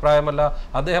എമ്മിന്റെ അഭിപ്രായമല്ല.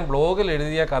 അദ്ദേഹം ബ്ലോഗിൽ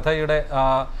എഴുതിയ കഥയുടെ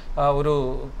ഒരു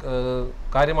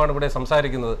കാര്യമാണ് ഇവിടെ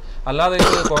സംസാരിക്കുന്നത്. അല്ലാതെ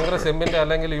ഇത് കോൺഗ്രസ് എമ്മിന്റെ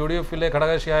അല്ലെങ്കിൽ UDFിലെ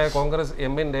ഘടകകക്ഷിയായ കോൺഗ്രസ്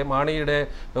എമ്മിന്റെ മാണിയുടെ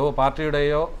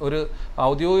പാർട്ടിയുടെയോ ഒരു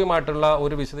ഔദ്യോഗികമായിട്ടുള്ള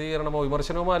ഒരു വിശദീകരണമോ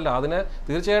വിമർശനമോ അല്ല. അതിനെ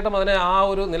തീർച്ചയായിട്ടും അതിനെ ആ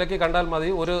ഒരു നിലയ്ക്ക് കണ്ടാൽ മതി.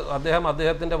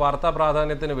 അദ്ദേഹത്തിന്റെ വാർത്താ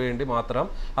പ്രാധാന്യത്തിന് വേണ്ടി മാത്രം,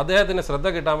 അദ്ദേഹത്തിന് ശ്രദ്ധ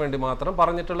കിട്ടാൻ വേണ്ടി മാത്രം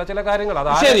പറഞ്ഞിട്ടുള്ള ചില കാര്യങ്ങൾ.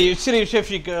 ശ്രീ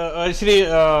ഷെഫീഖ്, ശ്രീ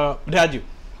രാജു,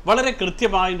 വളരെ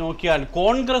കൃത്യമായി നോക്കിയാൽ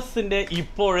കോൺഗ്രസിന്റെ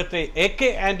ഇപ്പോഴത്തെ AK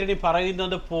ആന്റണി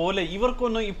പറയുന്നത് പോലെ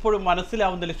ഇവർക്കൊന്നും ഇപ്പോഴും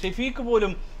മനസ്സിലാവുന്നില്ല. ഷെഫീഖ്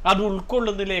പോലും അത്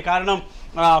ഉൾക്കൊള്ളുന്നില്ലേ? കാരണം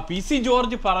PC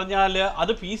ജോർജ് പറഞ്ഞാൽ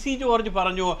അത് PC ജോർജ്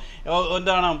പറഞ്ഞു,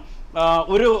 എന്താണ്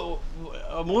ഒരു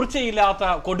മൂർച്ചയില്ലാത്ത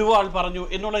കൊടുവാൾ പറഞ്ഞു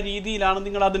എന്നുള്ള രീതിയിലാണ്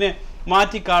നിങ്ങൾ അതിനെ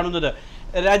മാറ്റിക്കാണുന്നത്.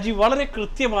 രാജീവ്, വളരെ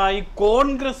കൃത്യമായി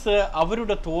കോൺഗ്രസ്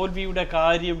അവരുടെ തോൽവിയുടെ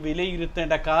കാര്യം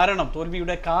വിലയിരുത്തേണ്ട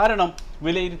തോൽവിയുടെ കാരണം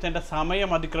വിലയിരുത്തേണ്ട സമയം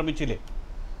അതിക്രമിച്ചില്ലേ?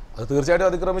 അത് തീർച്ചയായിട്ടും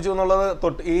അതിക്രമിച്ചു എന്നുള്ളത്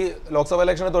ഈ ലോക്സഭ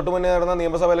ഇലക്ഷന് തൊട്ട് മുന്നേ നടന്ന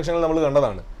നിയമസഭാ ഇലക്ഷനിൽ നമ്മൾ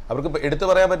കണ്ടതാണ്. അവർക്ക് എടുത്തു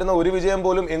പറയാൻ പറ്റുന്ന ഒരു വിജയം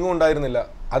പോലും എങ്ങും ഉണ്ടായിരുന്നില്ല.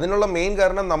 അതിനുള്ള മെയിൻ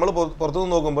കാരണം നമ്മൾ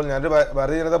പുറത്തുനിന്ന് നോക്കുമ്പോൾ, ഞാനൊരു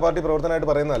ഭാരതീയ ജനതാ പാർട്ടി പ്രവർത്തനമായിട്ട്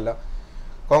പറയുന്നതല്ല,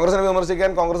 കോൺഗ്രസിനെ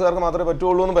വിമർശിക്കാൻ കോൺഗ്രസ്സുകാർക്ക് മാത്രമേ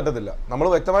പറ്റുള്ളൂ എന്ന് പറ്റത്തില്ല. നമ്മൾ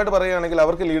വ്യക്തമായിട്ട് പറയുകയാണെങ്കിൽ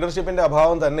അവർക്ക് ലീഡർഷിപ്പിൻ്റെ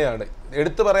അഭാവം തന്നെയാണ്.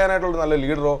 എടുത്തു പറയാനായിട്ടുള്ള നല്ല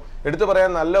ലീഡറോ എടുത്തു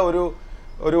പറയാൻ നല്ല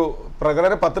ഒരു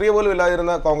പ്രകടന പത്രിക പോലും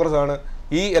ഇല്ലാതിരുന്ന കോൺഗ്രസ് ആണ്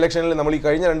ഈ ഇലക്ഷനിൽ നമ്മൾ ഈ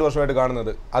കഴിഞ്ഞ 2 വർഷമായിട്ട് കാണുന്നത്.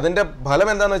 അതിൻ്റെ ഫലം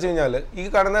എന്താണെന്ന് വെച്ച് കഴിഞ്ഞാൽ ഈ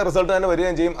കാണുന്ന റിസൾട്ട് തന്നെ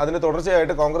വരികയും ചെയ്യും. അതിൻ്റെ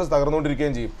തുടർച്ചയായിട്ട് കോൺഗ്രസ്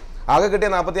തകർന്നുകൊണ്ടിരിക്കുകയും ചെയ്യും. ആകെ കിട്ടിയ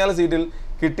 44 സീറ്റിൽ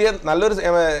കിട്ടിയ നല്ലൊരു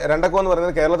രണ്ടക്കം എന്ന്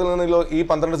പറയുന്നത് കേരളത്തിൽ നിന്നുള്ള ഈ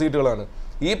 12 സീറ്റുകളാണ്.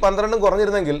 ഈ 12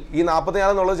 കുറഞ്ഞിരുന്നെങ്കിൽ ഈ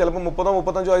 44 എന്നുള്ളത് ചിലപ്പോൾ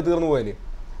 30-35 ആയി തീർന്നു പോയേനെ.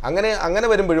 അങ്ങനെ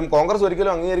വരുമ്പോഴും കോൺഗ്രസ്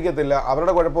ഒരിക്കലും അംഗീകരിക്കത്തില്ല.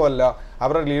 അവരുടെ കുഴപ്പമല്ല,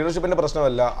 അവരുടെ ലീഡർഷിപ്പിന്റെ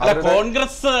പ്രശ്നമല്ല.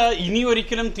 കോൺഗ്രസ് ഇനി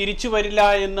ഒരിക്കലും തിരിച്ചു വരില്ല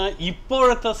എന്ന്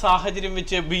ഇപ്പോഴത്തെ സാഹചര്യം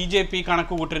വെച്ച് BJP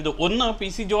കണക്ക് കൂട്ടരുത്. ഒന്ന്,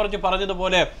 PC ജോർജ്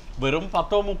പറഞ്ഞതുപോലെ വെറും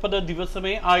 10-30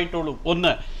 ദിവസമേ ആയിട്ടുള്ളൂ.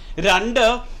 1. 2,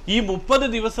 ഈ 30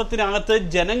 ദിവസത്തിനകത്ത്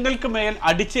ജനങ്ങൾക്ക് മേൽ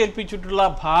അടിച്ചേൽപ്പിച്ചിട്ടുള്ള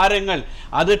ഭാരങ്ങൾ,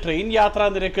 അത് ട്രെയിൻ യാത്രാ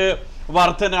നിരക്ക്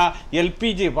വർധന,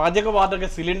 LPG പാചകവാതക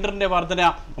സിലിണ്ടറിന്റെ വർധന,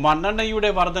 മണ്ണെണ്ണയുടെ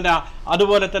വർധന,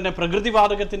 അതുപോലെ തന്നെ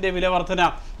പ്രകൃതിവാതകത്തിന്റെ വില വർധന,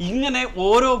 ഇങ്ങനെ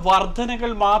ഓരോ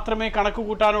വർധനകൾ മാത്രമേ കണക്ക്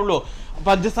കൂട്ടാനുള്ളൂ.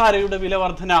 പഞ്ചസാരയുടെ വില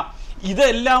വർധന,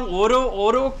 ഇതെല്ലാം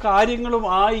ഓരോ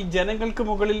കാര്യങ്ങളുമായി ജനങ്ങൾക്ക്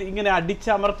മുകളിൽ ഇങ്ങനെ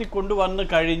അടിച്ചമർത്തി കൊണ്ടുവന്നു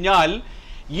കഴിഞ്ഞാൽ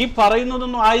ഈ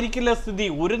പറയുന്നതൊന്നും ആയിരിക്കില്ല സ്ഥിതി.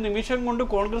 ഒരു നിമിഷം കൊണ്ട്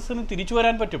കോൺഗ്രസിന് തിരിച്ചു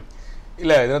വരാൻ പറ്റും.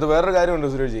 ഇല്ല, ഇതിനകത്ത് വേറൊരു കാര്യമുണ്ട്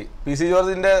സുരേഷ്. PC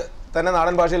ജോർജിന്റെ തന്നെ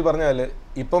നാടൻ ഭാഷയിൽ പറഞ്ഞാൽ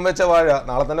ഇപ്പം വെച്ച വാഴ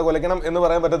നാളെ തന്നെ കൊലയ്ക്കണം എന്ന്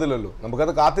പറയാൻ പറ്റത്തില്ലല്ലോ.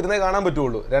 നമുക്കത് കാത്തിരുന്നേ കാണാൻ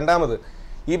പറ്റുള്ളൂ. രണ്ടാമത്,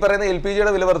 ഈ പറയുന്ന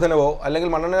LPGയുടെ വില വർധനവോ അല്ലെങ്കിൽ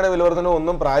മണ്ണെണ്ണയുടെ വില വർധനവോ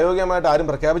ഒന്നും പ്രായോഗികമായിട്ട് ആരും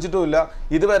പ്രഖ്യാപിച്ചിട്ടുമില്ല.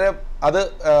 ഇതുവരെ അത്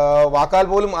വാക്കാൽ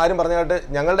പോലും ആരും പറഞ്ഞായിട്ട്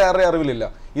ഞങ്ങളുടെ ആരുടെ അറിവിലില്ല.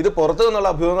 ഇത് പുറത്തു നിന്നുള്ള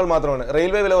അഭ്യൂഹങ്ങൾ മാത്രമാണ്.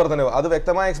 റെയിൽവേ വില വർധനവ് അത്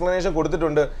വ്യക്തമായ എക്സ്പ്ലനേഷൻ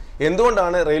കൊടുത്തിട്ടുണ്ട്.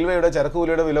 എന്തുകൊണ്ടാണ് റെയിൽവേയുടെ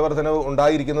ചരക്കുകൂലിയുടെ വില വർധനവ്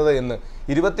ഉണ്ടായിരിക്കുന്നത് എന്ന്.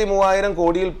 23,000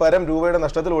 കോടിയിൽ പരം രൂപയുടെ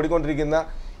നഷ്ടത്തിൽ ഓടിക്കൊണ്ടിരിക്കുന്ന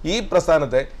ഈ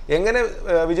പ്രസ്ഥാനത്തെ എങ്ങനെ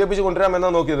വിജയിപ്പിച്ച്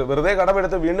കൊണ്ടുവരാമെന്നാണ് നോക്കിയത്. വെറുതെ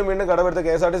കടമെടുത്ത് വീണ്ടും കടമെടുത്ത്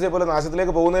KSRTC പോലെ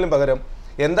നാശത്തിലേക്ക് പോകുന്നതിലും പകരം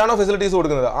എന്താണോ ഫെസിലിറ്റീസ്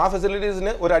കൊടുക്കുന്നത് ആ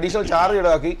ഫെസിലിറ്റീസിന് ഒരു അഡീഷണൽ ചാർജ്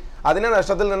ഈടാക്കി അതിനെ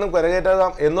നഷ്ടത്തിൽ നിന്നും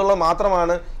കരകയറ്റാം എന്നുള്ള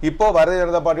മാത്രമാണ് ഇപ്പോൾ ഭാരതീയ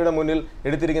ജനതാ പാർട്ടിയുടെ മുന്നിൽ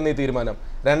എടുത്തിരിക്കുന്ന ഈ തീരുമാനം.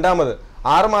 രണ്ടാമത്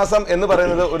 6 മാസം എന്ന്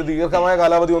പറയുന്നത് ഒരു ദീർഘമായ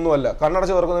കാലാവധി ഒന്നുമല്ല.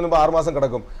 കണ്ണടച്ച് തുറക്കുന്നതിന് മുമ്പ് 6 മാസം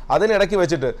കിടക്കും. അതിനിടയ്ക്ക്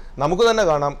വെച്ചിട്ട് നമുക്ക് തന്നെ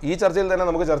കാണാം, ഈ ചർച്ചയിൽ തന്നെ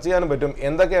നമുക്ക് ചർച്ച ചെയ്യാനും പറ്റും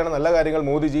എന്തൊക്കെയാണ് നല്ല കാര്യങ്ങൾ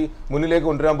മോദിജി മുന്നിലേക്ക്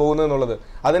കൊണ്ടുവരാൻ പോകുന്നത് എന്നുള്ളത്.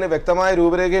 അതിന് വ്യക്തമായ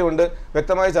രൂപരേഖയുണ്ട്,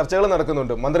 വ്യക്തമായ ചർച്ചകൾ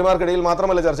നടക്കുന്നുണ്ട്. മന്ത്രിമാർക്കിടയിൽ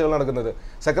മാത്രമല്ല ചർച്ചകൾ നടക്കുന്നത്,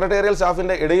 സെക്രട്ടേറിയൽ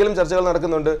സ്റ്റാഫിന്റെ ഇടയിലും ചർച്ചകൾ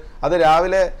നടക്കുന്നുണ്ട്. അത്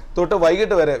രാവിലെ തൊട്ട്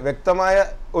വൈകിട്ട് വരെ വ്യക്തമായ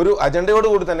ഒരു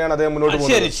അജണ്ടയോടുകൂടി തന്നെയാണ് അദ്ദേഹം മുന്നോട്ട്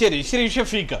പോകുന്നത്. ശരി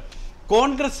ഷഫീഖ്,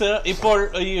 കോൺഗ്രസ് ഇപ്പോൾ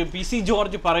ഈ PC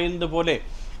ജോർജ് പറയുന്നത് പോലെ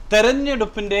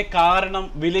തെരഞ്ഞെടുപ്പിന്റെ കാരണം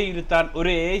വിലയിരുത്താൻ ഒരു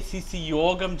AICC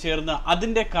യോഗം ചേർന്ന്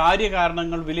അതിന്റെ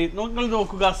കാര്യകാരണങ്ങൾ നിങ്ങൾ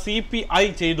നോക്കുക. CPI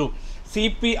ചെയ്തു,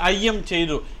 CPIM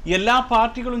ചെയ്തു, എല്ലാ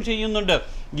പാർട്ടികളും ചെയ്യുന്നുണ്ട്.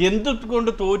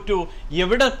 എന്തുകൊണ്ട് തോറ്റു,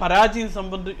 എവിടെ പരാജയം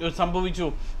സംഭവിച്ചു,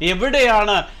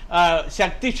 എവിടെയാണ്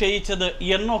ശക്തി ക്ഷയിച്ചത്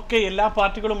എന്നൊക്കെ എല്ലാ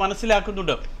പാർട്ടികളും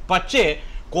മനസ്സിലാക്കുന്നുണ്ട്. പക്ഷേ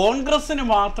കോൺഗ്രസിന്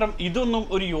മാത്രം ഇതൊന്നും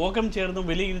ഒരു യോഗം ചേർന്നും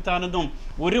വിലയിരുത്താനൊന്നും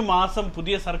 1 മാസം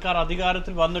പുതിയ സർക്കാർ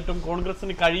അധികാരത്തിൽ വന്നിട്ടും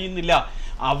കോൺഗ്രസിന് കഴിയുന്നില്ല.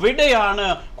 അവിടെയാണ്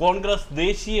കോൺഗ്രസ്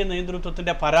ദേശീയ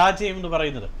നേതൃത്വത്തിന്റെ പരാജയം എന്ന്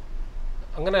പറയുന്നത്.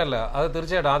 അങ്ങനെയല്ല, അത്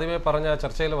തീർച്ചയായിട്ടും ആദ്യമേ പറഞ്ഞ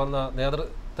ചർച്ചയിൽ വന്ന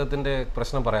നേതൃത്വത്തിൻ്റെ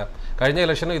പ്രശ്നം പറയാം. കഴിഞ്ഞ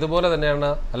ഇലക്ഷനും ഇതുപോലെ തന്നെയാണ്,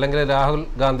 അല്ലെങ്കിൽ രാഹുൽ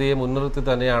ഗാന്ധിയെ മുൻനിർത്തി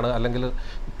തന്നെയാണ്, അല്ലെങ്കിൽ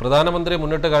പ്രധാനമന്ത്രി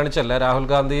മുന്നിട്ട് കാണിച്ചല്ല, രാഹുൽ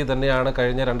ഗാന്ധി തന്നെയാണ്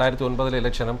കഴിഞ്ഞ 2009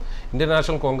 ഇലക്ഷനും ഇന്ത്യൻ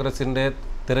നാഷണൽ കോൺഗ്രസിൻ്റെ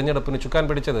തിരഞ്ഞെടുപ്പിന് ചുക്കാൻ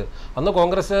പിടിച്ചത്. അന്ന്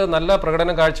കോൺഗ്രസ് നല്ല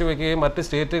പ്രകടനം കാഴ്ചവെക്കുകയും മറ്റ്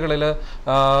സ്റ്റേറ്റുകളിൽ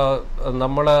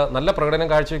നമ്മൾ നല്ല പ്രകടനം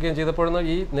കാഴ്ചവെക്കുകയും ചെയ്തപ്പോഴൊന്നും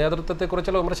ഈ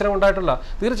നേതൃത്വത്തെക്കുറിച്ചുള്ള വിമർശനം ഉണ്ടായിട്ടില്ല.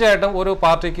 തീർച്ചയായിട്ടും ഒരു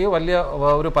പാർട്ടിക്ക് വലിയ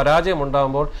ഒരു പരാജയം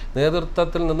ഉണ്ടാകുമ്പോൾ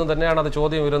നേതൃത്വത്തിൽ നിന്നും തന്നെയാണ് അത്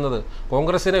ചോദ്യം വരുന്നത്.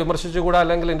 കോൺഗ്രസിനെ വിമർശിച്ചുകൂടാ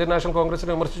അല്ലെങ്കിൽ ഇന്ത്യൻ നാഷണൽ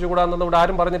കോൺഗ്രസിനെ വിമർശിച്ചുകൂടാ എന്നൊന്നും ഇവിടെ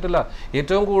ആരും പറഞ്ഞിട്ടില്ല.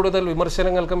 ഏറ്റവും കൂടുതൽ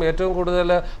വിമർശനങ്ങൾക്കും ഏറ്റവും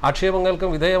കൂടുതൽ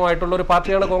ആക്ഷേപങ്ങൾക്കും വിധേയമായിട്ടുള്ള ഒരു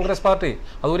പാർട്ടിയാണ് കോൺഗ്രസ് പാർട്ടി.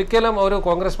 അതൊരിക്കലും ഒരു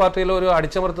കോൺഗ്രസ് പാർട്ടിയിൽ ഒരു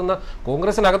അടിച്ചമർത്തുന്ന,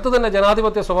 കോൺഗ്രസിനകത്ത് തന്നെ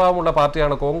ജനാധിപത്യ സ്വഭാവമുള്ള പാർട്ടിയാണ്.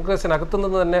 കോൺഗ്രസിനകത്ത്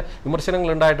നിന്ന് തന്നെ വിമർശനങ്ങൾ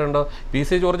ഉണ്ടായിട്ടുണ്ട്.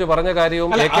 PC ജോർജ് പറഞ്ഞ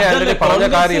കാര്യവും AK ആന്റണി പറഞ്ഞ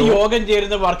കാര്യവും, യോഗം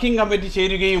ചേരുന്ന വർക്കിംഗ് കമ്മിറ്റി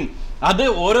ചേരുകയും അത്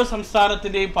ഓരോ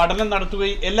സംസ്ഥാനത്തിന്റെയും പഠനം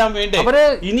നടത്തുകയും എല്ലാം വേണ്ടേ.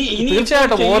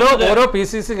 തീർച്ചയായിട്ടും ഓരോ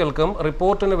PCCകൾക്കും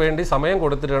റിപ്പോർട്ടിന് വേണ്ടി സമയം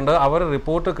കൊടുത്തിട്ടുണ്ട്. അവർ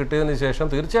റിപ്പോർട്ട് കിട്ടിയതിന് ശേഷം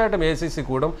തീർച്ചയായിട്ടും AICC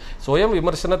കൂടും. സ്വയം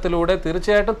വിമർശനത്തിലൂടെ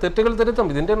തീർച്ചയായിട്ടും തെറ്റുകൾ തിരുത്തും.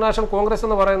 ഇന്ത്യൻ നാഷണൽ കോൺഗ്രസ്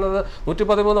എന്ന് പറയുന്നത്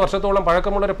 113 വർഷത്തോളം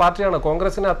പഴക്കമുള്ള ഒരു പാർട്ടിയാണ്.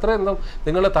 കോൺഗ്രസിനെ അത്രയൊന്നും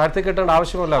നിങ്ങൾ താഴ്ത്തിക്കെട്ടേണ്ട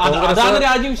ആവശ്യമില്ല. അതാണ്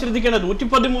രാജ്യം ശ്രദ്ധിക്കേണ്ടത്.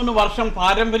 113 വർഷം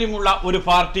പാരമ്പര്യമുള്ള ഒരു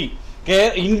പാർട്ടി,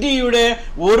 ഇന്ത്യയുടെ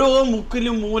ഓരോ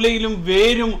മുക്കിലും മൂലയിലും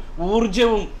വേരും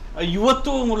ഊർജവും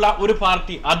യുവത്വവുമുള്ള ഒരു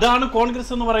പാർട്ടി, അതാണ്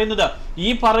കോൺഗ്രസ് എന്ന് പറയുന്നത്. ഈ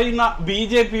പറയുന്ന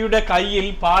BJPയുടെ കയ്യിൽ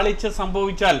പാളിച്ച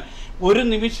സംഭവിച്ചാൽ ഒരു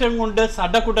നിമിഷം കൊണ്ട്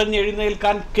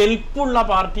സടകുടഞ്ഞെഴുന്നേൽക്കാൻ കെൽപ്പുള്ള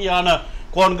പാർട്ടിയാണ്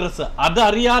കോൺഗ്രസ്.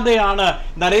 അതറിയാതെയാണ്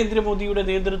നരേന്ദ്രമോദിയുടെ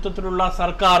നേതൃത്വത്തിലുള്ള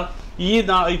സർക്കാർ ഈ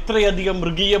ഇത്രയധികം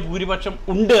മൃഗീയ ഭൂരിപക്ഷം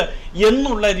ഉണ്ട്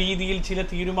എന്നുള്ള രീതിയിൽ ചില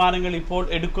തീരുമാനങ്ങൾ ഇപ്പോൾ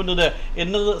എടുക്കുന്നത്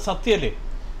എന്നത് സത്യമല്ലേ?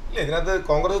 ഇല്ല, ഇതിനകത്ത്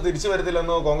കോൺഗ്രസ് തിരിച്ചു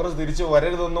വരത്തില്ലെന്നോ കോൺഗ്രസ് തിരിച്ചു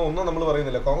വരരുതെന്നോ ഒന്നും നമ്മൾ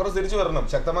പറയുന്നില്ല. കോൺഗ്രസ് തിരിച്ചു വരണം.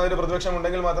 ശക്തമായ ഒരു പ്രതിപക്ഷം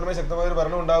ഉണ്ടെങ്കിൽ മാത്രമേ ശക്തമായ ഒരു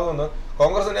ഭരണം ഉണ്ടാകുമെന്ന്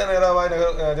കോൺഗ്രസിന്റെ നേതാവായ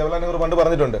ജവഹർലാൽ നെഹ്റു പണ്ട്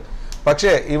പറഞ്ഞിട്ടുണ്ട്.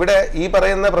 പക്ഷേ ഇവിടെ ഈ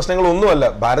പറയുന്ന പ്രശ്നങ്ങളൊന്നുമല്ല.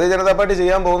 ഭാരതീയ ജനതാ പാർട്ടി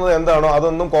ചെയ്യാൻ പോകുന്നത് എന്താണോ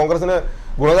അതൊന്നും കോൺഗ്രസിന്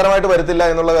ഗുണകരമായിട്ട് വരത്തില്ല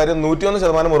എന്നുള്ള കാര്യം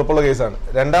 101% ഉറപ്പുള്ള കേസാണ്.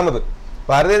 രണ്ടാമത്,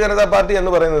 ഭാരതീയ ജനതാ പാർട്ടി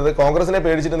എന്ന് പറയുന്നത് കോൺഗ്രസിനെ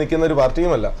പേടിച്ചിട്ട് നിൽക്കുന്ന ഒരു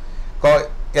പാർട്ടിയുമല്ല.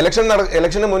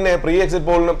 ഇലക്ഷന് മുന്നേ പ്രീ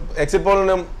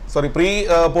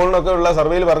പോളിനൊക്കെ ഉള്ള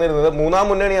സർവേയിൽ പറഞ്ഞിരുന്നത് 3ാം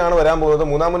മുന്നണിയാണ് വരാൻ പോകുന്നത്,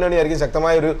 3ാം മുന്നണിയായിരിക്കും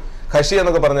ശക്തമായ ഒരു കക്ഷി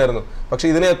എന്നൊക്കെ പറഞ്ഞായിരുന്നു. പക്ഷെ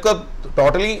ഇതിനെയൊക്കെ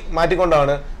ടോട്ടലി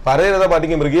മാറ്റിക്കൊണ്ടാണ് ഭാരതീയ ജനതാ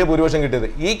പാർട്ടിക്ക് മൃഗീയ ഭൂരിപക്ഷം കിട്ടിയത്.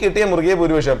 ഈ കിട്ടിയ മൃഗീയ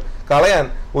ഭൂരിപക്ഷം കളയാൻ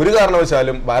ഒരു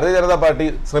കാരണവശാലും ഭാരതീയ ജനതാ പാർട്ടി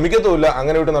ശ്രമിക്കത്തുമില്ല,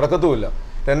 അങ്ങനെ വിട്ട് നടക്കത്തുമില്ല.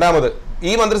 രണ്ടാമത്,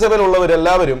 ഈ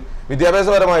മന്ത്രിസഭയിലുള്ളവരെല്ലാവരും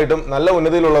വിദ്യാഭ്യാസപരമായിട്ടും നല്ല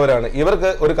ഉന്നതിയിലുള്ളവരാണ്.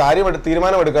 ഇവർക്ക് ഒരു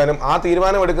തീരുമാനമെടുക്കാനും ആ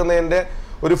തീരുമാനമെടുക്കുന്നതിന്റെ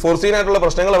ഒരു ഫോർസീൻ ആയിട്ടുള്ള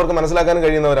പ്രശ്നങ്ങൾ അവർക്ക് മനസ്സിലാക്കാനും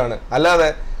കഴിയുന്നവരാണ്. അല്ലാതെ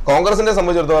കോൺഗ്രസിനെ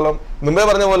സംബന്ധിച്ചിടത്തോളം മുമ്പേ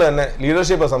പറഞ്ഞ പോലെ തന്നെ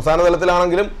ലീഡർഷിപ്പ് സംസ്ഥാന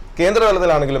തലത്തിലാണെങ്കിലും കേന്ദ്ര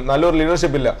തലത്തിലാണെങ്കിലും നല്ലൊരു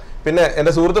ലീഡർഷിപ്പ് ഇല്ല. പിന്നെ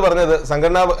എൻ്റെ സുഹൃത്ത് പറഞ്ഞത്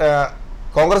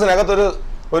കോൺഗ്രസിനകത്തൊരു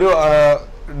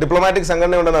ഡിപ്ലോമാറ്റിക്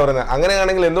സംഘടനയുണ്ടെന്ന് പറയുന്നത്.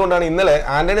 അങ്ങനെയാണെങ്കിൽ എന്തുകൊണ്ടാണ് ഇന്നലെ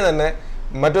ആന്റണി തന്നെ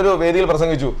മറ്റൊരു വേദിയിൽ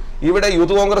പ്രസംഗിച്ചു, ഇവിടെ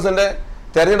യൂത്ത് കോൺഗ്രസിന്റെ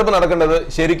തെരഞ്ഞെടുപ്പ് നടക്കേണ്ടത്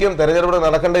ശരിക്കും തെരഞ്ഞെടുപ്പ്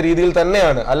നടക്കേണ്ട രീതിയിൽ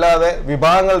തന്നെയാണ്, അല്ലാതെ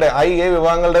വിഭാഗങ്ങളുടെ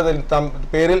വിഭാഗങ്ങളുടെ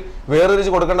പേരിൽ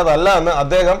വേർതിരിച്ച് കൊടുക്കേണ്ടതല്ല എന്ന്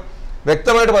അദ്ദേഹം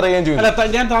വ്യക്തമായിട്ട് പറയുകയും ചെയ്തു. അല്ല,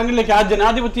 ഞാൻ താങ്കളിലേക്ക് ആ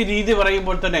ജനാധിപത്യ രീതി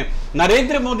പറയുമ്പോൾ തന്നെ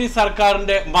നരേന്ദ്രമോദി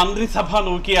സർക്കാരിന്റെ മന്ത്രിസഭ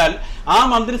നോക്കിയാൽ ആ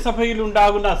മന്ത്രിസഭയിൽ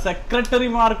ഉണ്ടാകുന്ന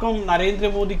സെക്രട്ടറിമാർക്കും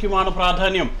നരേന്ദ്രമോദിക്കുമാണ്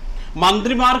പ്രാധാന്യം.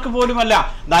 മന്ത്രിമാർക്ക് പോലുമല്ല.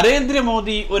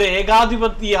 നരേന്ദ്രമോദി ഒരു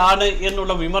ഏകാധിപതിയാണ്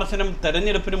എന്നുള്ള വിമർശനം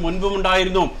തെരഞ്ഞെടുപ്പിന് മുൻപും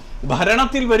ഉണ്ടായിരുന്നു.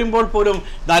 ഭരണത്തിൽ വരുമ്പോൾ പോലും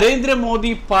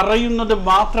നരേന്ദ്രമോദി പറയുന്നത്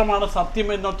മാത്രമാണ്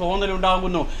സത്യമെന്ന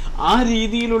തോന്നലുണ്ടാകുന്നു. ആ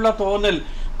രീതിയിലുള്ള തോന്നൽ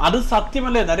അത്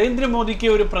സത്യമല്ലേ? നരേന്ദ്രമോദിക്ക്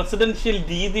ഒരു പ്രസിഡൻഷ്യൽ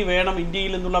രീതി വേണം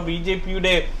ഇന്ത്യയിൽ എന്നുള്ള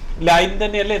BJPയുടെ ലൈൻ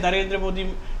തന്നെയല്ലേ നരേന്ദ്രമോദി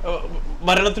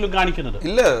ഭരണത്തിലും കാണിക്കുന്നത്?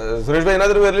 ഇല്ല സുരേഷ് ഭായി,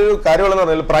 ഇതിനകത്തൊരു വലിയൊരു കാര്യമുള്ളതെന്ന്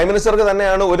പറഞ്ഞാൽ പ്രൈം മിനിസ്റ്റർക്ക്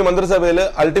തന്നെയാണ് ഒരു മന്ത്രിസഭയിൽ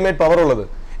അൾട്ടിമേറ്റ് പവർ ഉള്ളത്.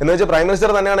 എന്ന് വെച്ചാൽ പ്രൈം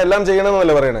മിനിസ്റ്റർ തന്നെയാണ് എല്ലാം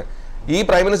ചെയ്യണമെന്നല്ലേ പറയുന്നത്. ഈ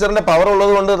പ്രൈം മിനിസ്റ്ററിന്റെ പവർ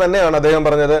ഉള്ളത് കൊണ്ട് തന്നെയാണ് അദ്ദേഹം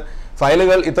പറഞ്ഞത്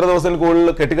ഫയലുകൾ ഇത്ര ദിവസത്തിൽ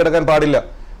കൂടുതൽ കെട്ടിക്കിടക്കാൻ പാടില്ല,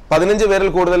 15 പേരിൽ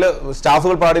കൂടുതൽ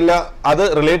സ്റ്റാഫുകൾ പാടില്ല, അത്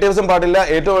റിലേറ്റീവ്സും പാടില്ല,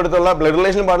 ഏറ്റവും അടുത്തുള്ള ബ്ലഡ്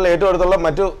റിലേഷനും പാടില്ല, ഏറ്റവും അടുത്തുള്ള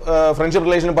മറ്റു ഫ്രണ്ട്ഷിപ്പ്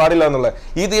റിലേഷനും പാടില്ല എന്നുള്ള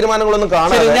ഈ തീരുമാനങ്ങളൊന്നും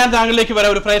കാണാൻ. ഞാൻ താങ്കളിലേക്ക്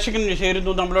വരാം. ഒരു പ്രേക്ഷകൻ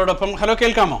ചേരുന്നു നമ്മളോടൊപ്പം. ഹലോ,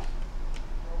 കേൾക്കാമോ?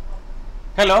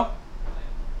 ഹലോ,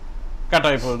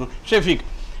 കട്ടായി പോകുന്നു.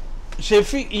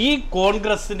 ഷെഫീഖ്, ഈ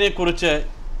കോൺഗ്രസിനെ കുറിച്ച്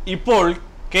ഇപ്പോൾ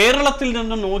കേരളത്തിൽ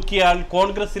നിന്ന് നോക്കിയാൽ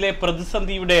കോൺഗ്രസിലെ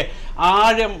പ്രതിസന്ധിയുടെ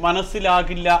ആഴം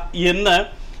മനസ്സിലാകില്ല എന്ന്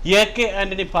AK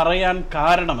ആന്റണി പറയാൻ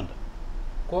കാരണമെന്ന്?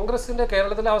 കോൺഗ്രസിന്റെ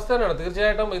കേരളത്തിലെ അവസ്ഥ തന്നെയാണ്.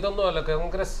 തീർച്ചയായിട്ടും ഇതൊന്നുമല്ല.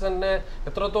 കോൺഗ്രസിനെ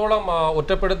എത്രത്തോളം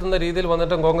ഒറ്റപ്പെടുത്തുന്ന രീതിയിൽ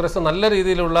വന്നിട്ടും കോൺഗ്രസ് നല്ല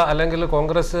രീതിയിലുള്ള അല്ലെങ്കിൽ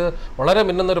കോൺഗ്രസ് വളരെ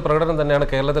മിന്നുന്ന ഒരു പ്രകടനം തന്നെയാണ്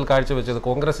കേരളത്തിൽ കാഴ്ചവെച്ചത്.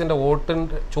 കോൺഗ്രസിന്റെ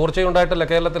വോട്ടിൻ്റെ ചോർച്ചയുണ്ടായിട്ടല്ല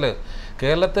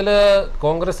കേരളത്തിൽ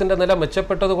കോൺഗ്രസിന്റെ നില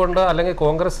മെച്ചപ്പെട്ടത് കൊണ്ട് അല്ലെങ്കിൽ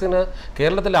കോൺഗ്രസിന്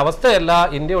കേരളത്തിലെ അവസ്ഥയല്ല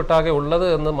ഇന്ത്യ ഒട്ടാകെ ഉള്ളത്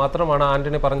എന്ന് മാത്രമാണ്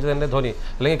ആന്റണി പറഞ്ഞതിന്റെ ധ്വനി.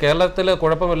 അല്ലെങ്കിൽ കേരളത്തിൽ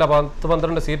കുഴപ്പമില്ല,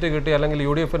 10-12 സീറ്റ് കിട്ടി, അല്ലെങ്കിൽ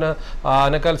UDFന്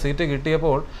അതിനേക്കാൾ സീറ്റ്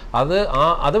കിട്ടിയപ്പോൾ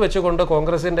അത് വെച്ചുകൊണ്ട്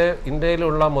കോൺഗ്രസിന്റെ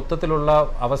ഇന്ത്യയിലുള്ള മൊത്തത്തിലുള്ള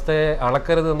അവസ്ഥയെ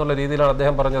അളക്കരുത് എന്നുള്ള രീതിയിലാണ്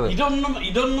അദ്ദേഹം പറഞ്ഞത്.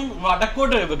 ഇതൊന്നും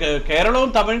വടക്കോട്ട് കേരളവും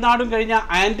തമിഴ്നാടും കഴിഞ്ഞ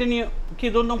ആന്റണിക്ക്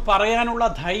ഇതൊന്നും പറയാനുള്ള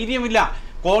ധൈര്യമില്ല.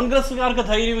 കോൺഗ്രസുകാർക്ക്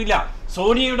ധൈര്യമില്ല.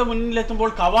 സോണിയയുടെ മുന്നിലെത്തുമ്പോൾ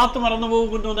കവാത്ത് മറന്നു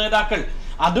പോകുന്നു നേതാക്കൾ.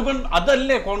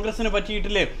 അതല്ലേ കോൺഗ്രസിന്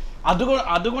പറ്റിയിട്ടില്ലേ?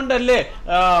 അതുകൊണ്ടല്ലേ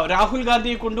രാഹുൽ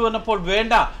ഗാന്ധിയെ കൊണ്ടുവന്നപ്പോൾ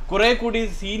വേണ്ട, കുറെ കൂടി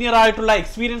സീനിയർ ആയിട്ടുള്ള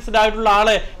എക്സ്പീരിയൻസ്ഡ് ആയിട്ടുള്ള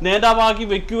ആളെ നേതാവാക്കി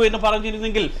വെക്കൂ എന്ന്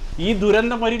പറഞ്ഞിരുന്നെങ്കിൽ ഈ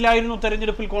ദുരന്തം വരില്ലായിരുന്നു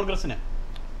തെരഞ്ഞെടുപ്പിൽ കോൺഗ്രസിന്.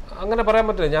 അങ്ങനെ പറയാൻ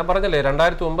പറ്റില്ല. ഞാൻ പറഞ്ഞില്ലേ,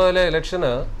 2009 ഇലക്ഷന്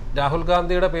രാഹുൽ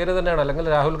ഗാന്ധിയുടെ പേര് തന്നെയാണ്, അല്ലെങ്കിൽ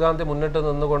രാഹുൽ ഗാന്ധി മുന്നിട്ട്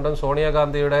നിന്നുകൊണ്ടും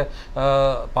സോണിയാഗാന്ധിയുടെ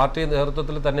പാർട്ടി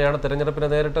നേതൃത്വത്തിൽ തന്നെയാണ് തെരഞ്ഞെടുപ്പിനെ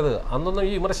നേരിട്ടത്. അന്നൊന്നും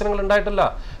ഈ വിമർശനങ്ങൾ ഉണ്ടായിട്ടില്ല.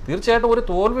 തീർച്ചയായിട്ടും ഒരു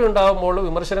തോൽവി ഉണ്ടാകുമ്പോൾ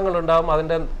വിമർശനങ്ങൾ ഉണ്ടാകും.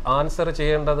 അതിന്റെ ആൻസർ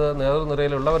ചെയ്യേണ്ടത്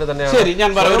നേതൃനിരയിലുള്ളവർ തന്നെയാണ്.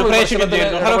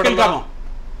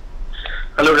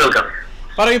 ഹലോ, കേൾക്കാം.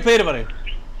 പറയൂ, പേര് പറയൂ.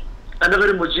 എന്റെ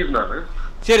പേര് മുജീബ് എന്നാണ്.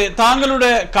 ശരി,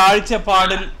 താങ്കളുടെ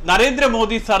കാഴ്ചപ്പാടിൽ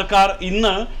നരേന്ദ്രമോദി സർക്കാർ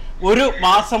ഇന്ന് 1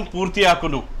 മാസം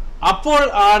പൂർത്തിയാക്കുന്നു. അപ്പോൾ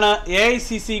ആണ്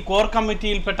AICC കോർ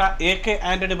കമ്മിറ്റിയിൽപ്പെട്ട AK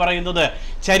ആന്റണി പറയുന്നത്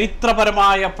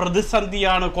ചരിത്രപരമായ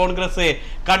പ്രതിസന്ധിയാണ്, കോൺഗ്രസ്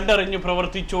കണ്ടറിഞ്ഞു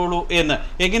പ്രവർത്തിച്ചോളൂ എന്ന്.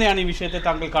 എങ്ങനെയാണ് ഈ വിഷയത്തെ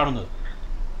താങ്കൾ കാണുന്നത്?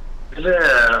 ഇത്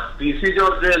PC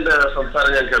ജോർജിന്റെ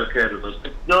സംസാരം ഞാൻ കേൾക്കുകയായിരുന്നു.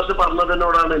 ജോർജ്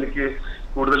പറഞ്ഞതിനോടാണ് എനിക്ക്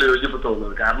കൂടുതൽ യോജിപ്പ്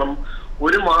തോന്നുന്നത്. കാരണം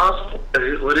 1 മാസം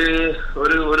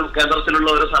ഒരു കേന്ദ്രത്തിലുള്ള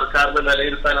ഒരു സർക്കാരിനെ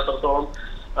വിലയിരുത്താൻ അത്രത്തോളം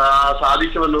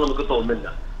സാധിക്കുമെന്ന് നമുക്ക് തോന്നുന്നില്ല.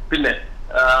 പിന്നെ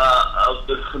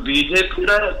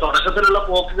BJPയുടെ തുടക്കത്തിലുള്ള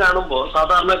പോക്ക് കാണുമ്പോൾ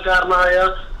സാധാരണക്കാരനായ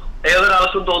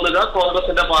ഏതൊരാൾക്കും തോന്നുക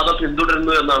കോൺഗ്രസിന്റെ പാത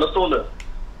പിന്തുടരുന്നു എന്നാണ് തോന്നുക.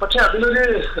 പക്ഷെ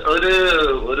അതിലൊരു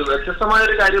ഒരു വ്യത്യസ്തമായ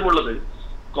ഒരു കാര്യമുള്ളത്,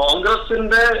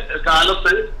 കോൺഗ്രസിന്റെ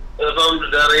കാലത്ത് ഇപ്പം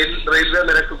റെയിൽവേ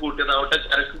നിരക്ക് കൂട്ടിയതാവട്ടെ,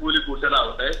 ചരക്ക് കൂലി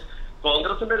കൂട്ടിയതാവട്ടെ,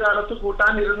 കോൺഗ്രസിന്റെ കാലത്ത്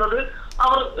കൂട്ടാനിരുന്നത്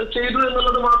അവർ ചെയ്തു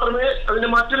എന്നുള്ളത് മാത്രമേ അതിന്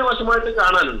മറ്റൊരു വശമായിട്ട്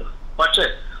കാണാനുള്ളൂ. പക്ഷെ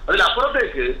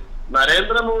അതിലപ്പുറത്തേക്ക്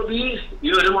നരേന്ദ്രമോദി ഈ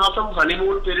 1 മാസം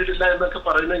ഹണിമൂൺ പീരീഡ് ഇല്ല എന്നൊക്കെ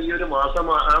പറയുന്ന ഈ 1 മാസം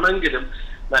ആണെങ്കിലും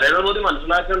നരേന്ദ്രമോദി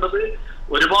മനസ്സിലാക്കേണ്ടത്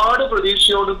ഒരുപാട്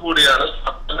പ്രതീക്ഷയോട് കൂടിയാണ്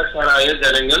സാധാരണക്കാരായ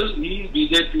ജനങ്ങൾ ഈ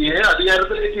BJPയെ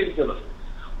അധികാരത്തിലേക്കിരിക്കുന്നത്.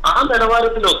 ആ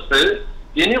നിലവാരത്തിലൊത്ത്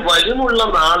ഇനി വരുമുള്ള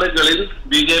നാളുകളിൽ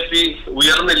BJP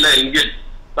ഉയർന്നില്ല എങ്കിൽ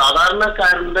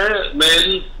സാധാരണക്കാരന്റെ മേൽ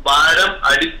ഭാരം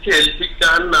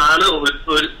അടിച്ചേൽപ്പിക്കാനാണ്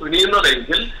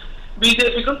തുനിയുന്നതെങ്കിൽ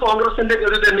BJPക്കും കോൺഗ്രസിന്റെ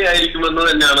ഗതി തന്നെയായിരിക്കുമെന്ന്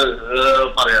തന്നെയാണ്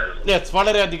പറയാറുള്ളത്.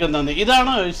 വളരെയധികം നന്ദി.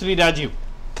 ഇതാണ് ശ്രീ രാജീവ്.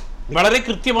 വളരെ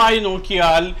കൃത്യമായി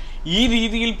നോക്കിയാൽ ഈ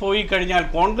രീതിയിൽ പോയി കഴിഞ്ഞാൽ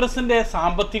കോൺഗ്രസിന്റെ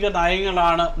സാമ്പത്തിക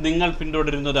നയങ്ങളാണ് നിങ്ങൾ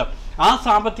പിന്തുടരുന്നത്. ആ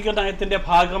സാമ്പത്തിക നയത്തിന്റെ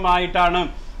ഭാഗമായിട്ടാണ്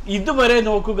ഇതുവരെ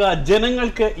നോക്കുക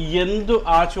ജനങ്ങൾക്ക് എന്തു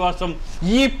ആശ്വാസം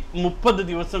ഈ 30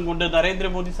 ദിവസം കൊണ്ട്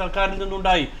നരേന്ദ്രമോദി സർക്കാരിൽ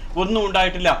നിന്നുണ്ടായി? ഒന്നും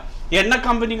ഉണ്ടായിട്ടില്ല. എണ്ണ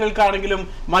കമ്പനികൾക്കാണെങ്കിലും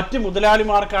മറ്റ്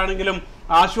മുതലാളിമാർക്കാണെങ്കിലും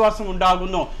ആശ്വാസം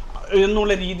ഉണ്ടാകുന്നു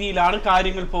എന്നുള്ള രീതിയിലാണ്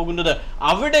കാര്യങ്ങൾ പോകുന്നത്.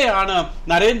 അവിടെയാണ്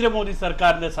നരേന്ദ്രമോദി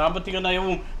സർക്കാരിന്റെ സാമ്പത്തിക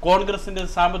നയവും കോൺഗ്രസിന്റെ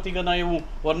സാമ്പത്തിക നയവും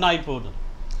ഒന്നായി പോകുന്നത്.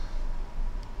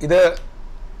 ഇത്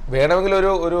വേണമെങ്കിൽ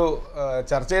ഒരു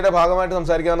ചർച്ചയുടെ ഭാഗമായിട്ട്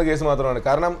സംസാരിക്കാവുന്ന കേസ് മാത്രമാണ്.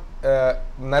 കാരണം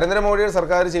നരേന്ദ്രമോദിയുടെ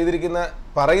സർക്കാർ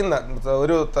പറയുന്ന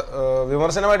ഒരു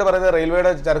വിമർശനമായിട്ട് പറയുന്നത്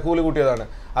റെയിൽവേയുടെ ചരക്കുകൂലി കൂട്ടിയതാണ്.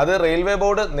 അത് റെയിൽവേ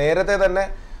ബോർഡ് നേരത്തെ തന്നെ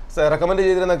റെക്കമെൻഡ്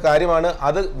ചെയ്തിരുന്ന കാര്യമാണ്.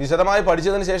 അത് വിശദമായി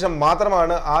പഠിച്ചതിന് ശേഷം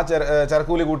മാത്രമാണ് ആ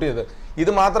ചരക്കുകൂലി കൂട്ടിയത്.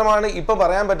 ഇത് മാത്രമാണ് ഇപ്പം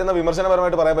പറയാൻ പറ്റുന്ന,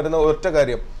 വിമർശനപരമായിട്ട് പറയാൻ പറ്റുന്ന ഒറ്റ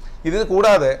കാര്യം. ഇത്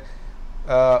കൂടാതെ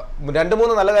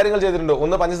 2-3 നല്ല കാര്യങ്ങൾ ചെയ്തിട്ടുണ്ട്.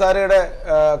 ഒന്ന്, പഞ്ചസാരയുടെ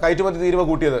കയറ്റുമതി തീരുവ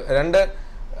കൂട്ടിയത്. 2,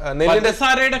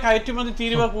 പഞ്ചസാരയുടെ കയറ്റുമതി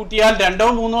തീരുവ കൂട്ടിയാൽ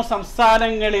 2-3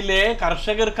 സംസ്ഥാനങ്ങളിലെ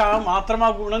കർഷകർക്ക് മാത്രമാ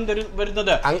ഗുണം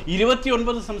വരുന്നത്.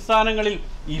 29 സംസ്ഥാനങ്ങളിൽ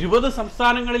 20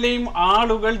 സംസ്ഥാനങ്ങളിലെയും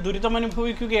ആളുകൾ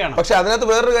ദുരിതമനുഭവിക്കുകയാണ്. പക്ഷെ അതിനകത്ത്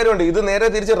വേറൊരു കാര്യമുണ്ട്. ഇത് നേരെ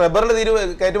തിരിച്ച് റബ്ബറിന്റെ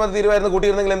കയറ്റുമതി തീരുവായിരുന്നു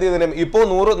കൂട്ടിയിരുന്നെങ്കിൽ എന്ത് ചെയ്തേനെ? ഇപ്പോൾ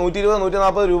 100, 120,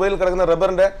 140 രൂപയിൽ കിടക്കുന്ന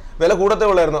റബ്ബറിന്റെ വില കൂടത്തേ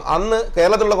ഉള്ളായിരുന്നു. അന്ന്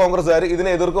കേരളത്തിലുള്ള കോൺഗ്രസ്സുകാർ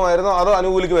ഇതിനെ എതിർക്കുമായിരുന്നോ അതോ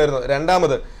അനുകൂലിക്കുമായിരുന്നോ?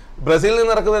 രണ്ടാമത്, ബ്രസീലിൽ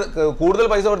നിന്ന് കൂടുതൽ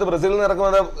പൈസ കൊടുത്ത് ബ്രസീലിൽ നിന്ന്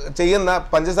ഇറക്കുമതി ചെയ്യുന്ന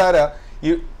പഞ്ചസാര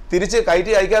തിരിച്ച്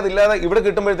കയറ്റി അയക്കാതില്ലാതെ ഇവിടെ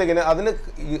കിട്ടുമ്പോഴത്തേക്കിന് അതിന്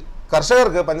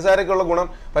കർഷകർക്ക് പഞ്ചസാരയ്ക്കുള്ള ഗുണം,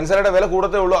 പഞ്ചസാരയുടെ വില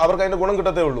കൂടത്തേ ഉള്ളൂ, അവർക്ക് അതിന്റെ ഗുണം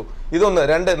കിട്ടത്തേ ഉള്ളൂ. ഇതൊന്ന്.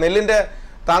 2, നെല്ലിന്റെ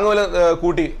താങ്ങുവില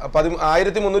കൂട്ടി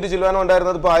 1300 ചില്ലുവാനം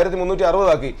ഉണ്ടായിരുന്നത് ഇപ്പോൾ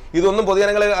 1360 ആക്കി. ഇതൊന്നും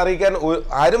പൊതുജനങ്ങളെ അറിയിക്കാൻ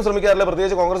ആരും ശ്രമിക്കാറില്ല,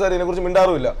 പ്രത്യേകിച്ച് കോൺഗ്രസ്സുകാർ ഇതിനെക്കുറിച്ച്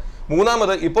മിണ്ടാറുമില്ല.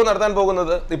 മൂന്നാമത്, ഇപ്പോൾ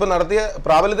നടത്തിയ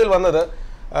പ്രാബല്യത്തിൽ വന്നത്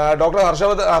ഡോക്ടർ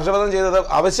ഹർഷവർദ്ധൻ ചെയ്തത്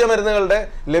അവശ്യ മരുന്നുകളുടെ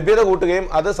ലഭ്യത കൂട്ടുകയും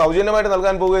അത് സൗജന്യമായിട്ട്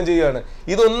നൽകാൻ പോവുകയും ചെയ്യുകയാണ്.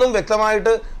 ഇതൊന്നും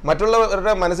വ്യക്തമായിട്ട്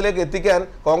മറ്റുള്ളവരുടെ മനസ്സിലേക്ക് എത്തിക്കാൻ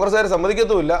കോൺഗ്രസ്സുകാർ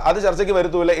സമ്മതിക്കത്തുമില്ല, അത് ചർച്ചയ്ക്ക്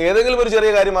വരുത്തുമില്ല. ഏതെങ്കിലും ഒരു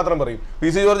ചെറിയ കാര്യം മാത്രം പറയും.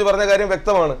 PC ജോർജ് പറഞ്ഞ കാര്യം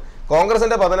വ്യക്തമാണ്.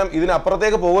 കോൺഗ്രസിന്റെ പതനം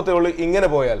ഇതിനപ്പുറത്തേക്ക് പോകത്തേ ഉള്ളൂ ഇങ്ങനെ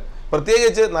പോയാൽ.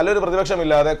 പ്രത്യേകിച്ച് നല്ലൊരു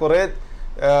പ്രതിപക്ഷമില്ലാതെ കുറേ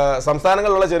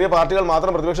സംസ്ഥാനങ്ങളിലുള്ള ചെറിയ പാർട്ടികൾ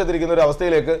മാത്രം പ്രതിപക്ഷത്തിരിക്കുന്ന ഒരു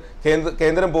അവസ്ഥയിലേക്ക്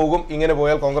കേന്ദ്രം പോകും ഇങ്ങനെ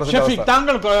പോയാൽ കോൺഗ്രസ്.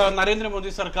 താങ്കൾ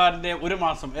നരേന്ദ്രമോദി സർക്കാരിന്റെ 1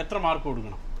 മാസം എത്ര മാർക്ക്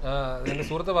കൊടുക്കണം? എൻ്റെ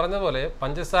സുഹൃത്ത് പറഞ്ഞതുപോലെ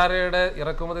പഞ്ചസാരയുടെ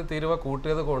ഇറക്കുമതി തീരുവ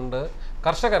കൂട്ടിയത് കൊണ്ട്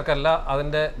കർഷകർക്കല്ല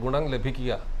അതിൻ്റെ ഗുണം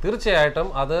ലഭിക്കുക. തീർച്ചയായിട്ടും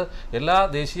അത് എല്ലാ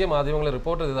ദേശീയ മാധ്യമങ്ങളും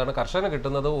റിപ്പോർട്ട് ചെയ്തതാണ്. കർഷകന്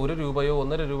കിട്ടുന്നത് 1 രൂപയോ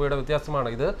 1.5 രൂപയുടെ വ്യത്യാസമാണ്.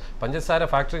 ഇത് പഞ്ചസാര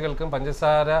ഫാക്ടറികൾക്കും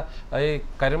പഞ്ചസാര ഈ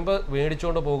കരിമ്പ്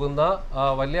മേടിച്ചുകൊണ്ട് പോകുന്ന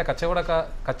വലിയ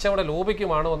കച്ചവട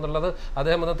ലോബിക്കുമാണ് എന്നുള്ളത്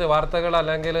അദ്ദേഹം ഇന്നത്തെ വാർത്തകൾ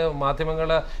അല്ലെങ്കിൽ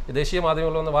ദേശീയ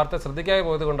മാധ്യമങ്ങളിൽ വാർത്ത ശ്രദ്ധിക്കാതെ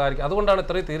പോയത് കൊണ്ടായിരിക്കും. അതുകൊണ്ടാണ്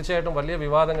ഇത്രയും തീർച്ചയായിട്ടും വലിയ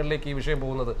വിവാദങ്ങളിലേക്ക് ഈ വിഷയം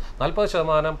പോകുന്നത്.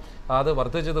 40% അത്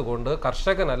വർദ്ധിച്ചതുകൊണ്ട്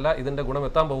കർഷകനല്ല ഇതിൻ്റെ ഗുണം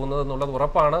എത്താൻ പോകുന്നത് എന്നുള്ളത്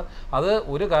ഉറപ്പാണ്. അത്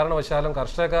ഒരു കാരണവശാലും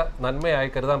കർഷക നന്മയായി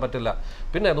കരുതാൻ പറ്റില്ല.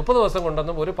 പിന്നെ 30 ദിവസം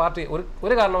കൊണ്ടൊന്നും ഒരു പാർട്ടി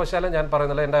ഒരു കാരണവശാലും ഞാൻ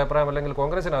പറയുന്നില്ല, എൻ്റെ അഭിപ്രായം അല്ലെങ്കിൽ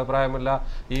കോൺഗ്രസിന് അഭിപ്രായമില്ല,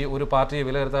 ഈ ഒരു പാർട്ടിയെ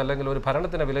വിലയിരുത്താൻ അല്ലെങ്കിൽ ഒരു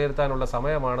ഭരണത്തിനെ വിലയിരുത്താനുള്ള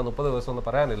സമയമാണ് 30 ദിവസം എന്ന്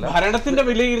പറയാനില്ല. ഭരണത്തിന്റെ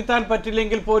വിലയിരുത്താൻ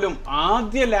പറ്റില്ലെങ്കിൽ പോലും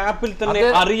ആദ്യ ലാപ്പിൽ തന്നെ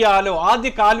അറിയാലോ,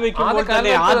 ആദ്യ കാൽ വയ്ക്കുമ്പോൾ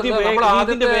തന്നെ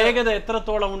ആദ്യ വേഗത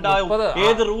എത്രത്തോളം ഉണ്ടാവും,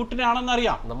 ഏത് റൂട്ടിനാണെന്ന്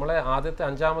അറിയാം. നമ്മളെ ആദ്യത്തെ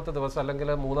 5-ാമത്തെ ദിവസം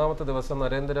അല്ലെങ്കിൽ 3-ാമത്തെ ദിവസം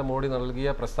നരേന്ദ്രമോദി നൽകിയ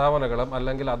പ്രസ്താവനകളും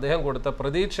അല്ലെങ്കിൽ അദ്ദേഹം കൊടുത്ത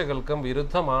പ്രതീക്ഷകൾക്കും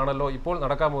വിരുദ്ധമാണല്ലോ ഇപ്പോൾ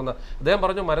നടക്കാൻ പോകുന്നത്. അദ്ദേഹം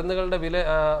പറഞ്ഞു മരുന്നുകളുടെ വില,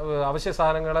 അവശ്യ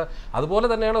സാധനങ്ങൾ, അതുപോലെ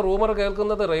തന്നെയാണ് റൂമർ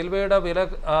കേൾക്കുന്നത് റെയിൽവേയുടെ വില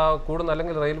കൂടുന്നു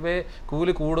അല്ലെങ്കിൽ റെയിൽവേ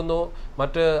കൂലി കൂടുന്നു,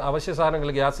 മറ്റ് അവശ്യ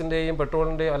സാധനങ്ങൾ ഗ്യാസിൻ്റെയും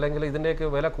പെട്രോളിൻ്റെയും അല്ലെങ്കിൽ ഇതിൻ്റെയൊക്കെ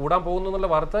വില കൂടാൻ പോകുന്നു എന്നുള്ള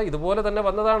വാർത്ത ഇതുപോലെ തന്നെ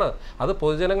വന്നതാണ്. അത്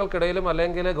പൊതുജനങ്ങൾക്കിടയിലും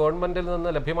അല്ലെങ്കിൽ ഗവൺമെന്റിൽ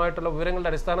നിന്ന് ലഭ്യമായിട്ടുള്ള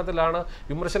വിവരങ്ങളുടെ അടിസ്ഥാനത്തിലാണ്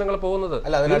വിമർശനങ്ങൾ പോകുന്നത്.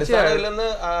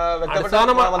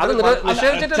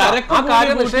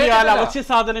 അവശ്യ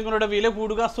സാധനങ്ങളുടെ വില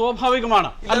കൂടുക സ്വാഭാവികമാണ്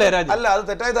അല്ലേ രാജു? അല്ല, അത്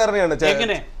തെറ്റായ ധാരണയാണ്.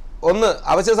 എങ്ങനെ? ഒന്ന്,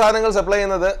 അവശ്യ സാധനങ്ങൾ സപ്ലൈ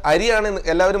ചെയ്യുന്നത് അരിയാണ്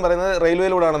എല്ലാവരും പറയുന്നത്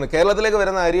റെയിൽവേയിലൂടെയാണെന്ന്. കേരളത്തിലേക്ക്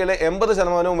വരുന്ന അരിയിലെ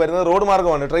 80% വരുന്നത് റോഡ്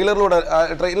മാർഗമാണ്, ട്രെയിലറിലൂടെ.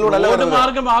 റോഡ്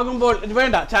മാർഗമാകുമ്പോൾ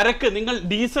വേണ്ട ചരക്ക് നിങ്ങൾ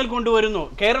ഡീസൽ കൊണ്ടുവരുന്നു,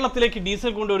 കേരളത്തിലേക്ക്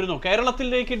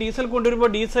ഡീസൽ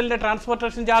കൊണ്ടുവരുമ്പോൾ ഡീസലിന്റെ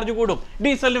ട്രാൻസ്പോർട്ടേഷൻ ചാർജ് കൂടും,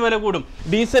 ഡീസലിന് വില കൂടും,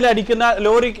 ഡീസൽ അടിക്കുന്ന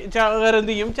ലോറി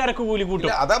എന്ത് ചെയ്യും, ചരക്ക് കൂലി കൂട്ടും.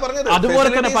 അതുപോലെ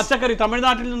തന്നെ പച്ചക്കറി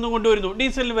തമിഴ്നാട്ടിൽ നിന്ന് കൊണ്ടുവരുന്നു,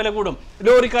 ഡീസലിന് വില കൂടും,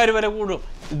 ലോറിക്കാർ വില കൂടും.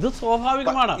 ഇത്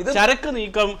സ്വാഭാവികമാണ്. ചരക്ക്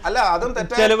നീക്കം അല്ല, അതും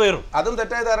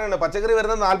തെറ്റായ ധാരണ. പച്ചക്കറി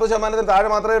വരുന്നത് 40% താഴെ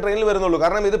മാത്രമേ ട്രെയിനിൽ വരുന്നുള്ളൂ.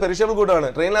 കാരണം ഇത് പെരിഷബിൾ ഗുഡാണ്.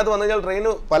 ട്രെയിനിനകത്ത് വന്നു കഴിഞ്ഞാൽ ട്രെയിൻ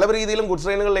പല രീതിയിലും ഗുഡ്സ്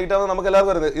ട്രെയിനുകൾ ലേറ്റ് ആവുന്നത് നമുക്ക്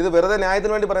എല്ലാവർക്കും വരുന്നത്. ഇത് വെറുതെ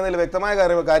ന്യായത്തിന് വേണ്ടി പറയുന്നില്ല, വ്യക്തമായ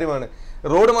കാര്യമാണ്.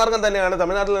 റോഡ് മാർഗം തന്നെയാണ്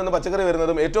തമിഴ്നാട്ടിൽ നിന്ന് പച്ചക്കറി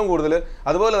വരുന്നതും ഏറ്റവും കൂടുതൽ,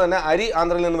 അതുപോലെ തന്നെ അരി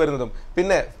ആന്ധ്രയിൽ നിന്ന് വരുന്നതും.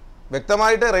 പിന്നെ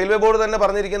വ്യക്തമായിട്ട് റെയിൽവേ ബോർഡ് തന്നെ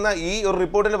പറഞ്ഞിരിക്കുന്ന ഈ ഒരു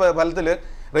റിപ്പോർട്ടിന്റെ ഫലത്തിൽ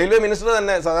റെയിൽവേ മിനിസ്റ്റർ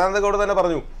തന്നെ സദാനന്ദ ഗൗഡ തന്നെ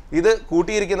പറഞ്ഞു, ഇത്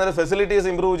കൂട്ടിയിരിക്കുന്നത് ഫെസിലിറ്റീസ്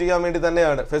ഇംപ്രൂവ് ചെയ്യാൻ വേണ്ടി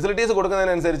തന്നെയാണ്. ഫെസിലിറ്റീസ്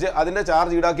കൊടുക്കുന്നതിനനുസരിച്ച് അതിന്റെ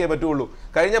ചാർജ് ഈടാക്കിയേ പറ്റുള്ളൂ.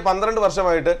 കഴിഞ്ഞ 12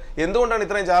 വർഷമായിട്ട് എന്തുകൊണ്ടാണ്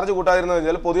ഇത്രയും ചാർജ് കൂട്ടാതിരുന്നത്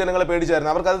വെച്ചാൽ പൊതുജനങ്ങളെ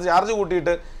പേടിച്ചായിരുന്നു. അവർക്ക് അത് ചാർജ്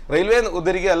കൂട്ടിയിട്ട് റെയിൽവേ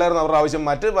ഉദ്ധരിക്കുക അല്ലായിരുന്നു അവരുടെ ആവശ്യം,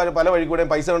 മറ്റ് പല വഴി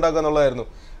കൂടെയും പൈസ ഉണ്ടാക്കുക എന്നുള്ളതായിരുന്നു.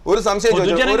 ഒരു സംശയം,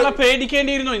 പൊതുജനങ്ങളെ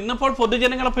പേടിക്കേണ്ടിയിരുന്നു. ഇന്നിപ്പോൾ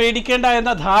പൊതുജനങ്ങളെ പേടിക്കേണ്ട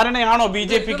എന്ന ധാരണയാണോ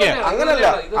BJPക്ക്? അങ്ങനല്ല,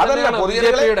 അതല്ല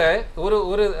പൊതുജനങ്ങളുടെ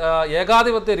ഒരു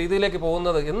ഏകാധിപത്യ രീതിയിലേക്ക്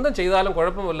പോകുന്നത്. എന്തും ചെയ്താലും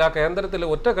കുഴപ്പമില്ല, കേന്ദ്രത്തിൽ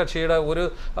ഒറ്റ കക്ഷിയുടെ ഒരു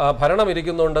ഭരണം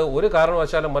ഇരിക്കുന്നുണ്ട്, ഒരു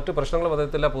കാരണവശാലും മറ്റു പ്രശ്നങ്ങൾ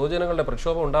വരത്തില്ല, പൊതുജനങ്ങളുടെ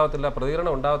പ്രക്ഷോഭം ഉണ്ടാവത്തില്ല,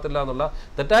 പ്രതികരണം ഉണ്ടാവത്തില്ല എന്നുള്ള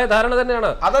തെറ്റായ ധാരണ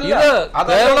തന്നെയാണ്. ഇത്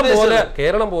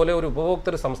കേരളം പോലെ ഒരു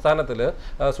ഉപഭോക്തൃ സംസ്ഥാനത്തിൽ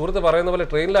സുഹൃത്ത് പറയുന്ന പോലെ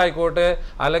ട്രെയിനിലായിക്കോട്ടെ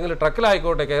അല്ലെങ്കിൽ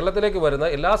ട്രക്കിലായിക്കോട്ടെ കേരളത്തിലേക്ക് വരുന്ന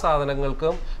എല്ലാ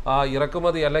സാധനങ്ങൾക്കും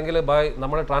ഇറക്കുമതി അല്ലെങ്കിൽ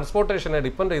നമ്മുടെ ട്രാൻസ്പോർട്ടേഷനെ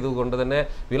ഡിപ്പെൻഡ് ചെയ്തുകൊണ്ട് തന്നെ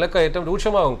വിലക്കയറ്റം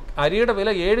രൂക്ഷമാകും. അരിയുടെ വില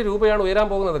 7 രൂപയാണ് ഉയരാൻ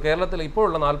പോകുന്നത്. കേരളത്തിൽ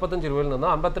ഇപ്പോഴുള്ള 45 രൂപയിൽ നിന്ന്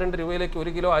 52 രൂപയിലേക്ക്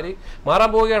 1 കിലോ അരി മാറാൻ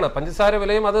പോവുകയാണ്. പഞ്ചസാര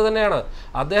വിലയും അത് തന്നെയാണ്.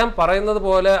 അദ്ദേഹം പറയുന്നത്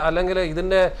പോലെ അല്ലെങ്കിൽ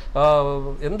ഇതിന്റെ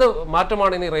എന്ത്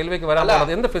മാറ്റമാണ് ഇനി റെയിൽവേക്ക് വരാൻ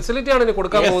പോകുന്നത്, എന്ത് ഫെസിലിറ്റിയാണ് ഇനി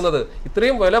കൊടുക്കാൻ പോകുന്നത്?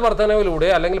 ഇത്രയും വില വർധനവിലൂടെ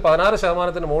അല്ലെങ്കിൽ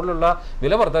 16% മുകളിലുള്ള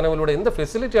വില വർധനവിലൂടെ എന്ത്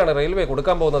ഫെസിലിറ്റിയാണ് റെയിൽവേ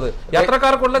കൊടുക്കാൻ പോകുന്നത്?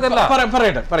 യാത്രക്കാർക്കുള്ളതല്ല.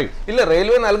 ഇല്ല,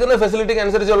 റെയിൽവേ നൽകുന്ന ഫെസിലിറ്റിക്ക്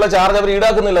അനുസരിച്ചുള്ള ചാർജ് അവർ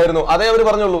ഈടാക്കുന്നില്ലായിരുന്നു. അതേ അവർ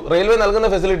പറഞ്ഞുള്ളൂ. റെയിൽവേ നൽകുന്ന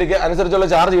ഫെസിലിറ്റിക്ക് അനുസരിച്ചുള്ള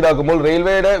ചാർജ് ഈടാക്കുമ്പോൾ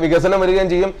റെയിൽവേയുടെ വികസനം വരികയും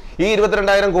ചെയ്യും. ഈ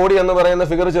 22,000 കോടി എന്ന് പറയുന്ന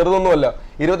ഫിഗർ ചെറുതൊന്നുമല്ല.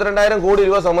 22,000 കോടി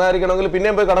രൂപ സമാഹരിക്കണമെങ്കിൽ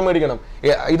പിന്നെയും പോയി കടം മേടിക്കണം.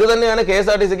 ഇത് തന്നെയാണ്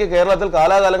KSRTCക്ക് കേരളത്തിൽ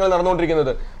കാലാകാലങ്ങളിൽ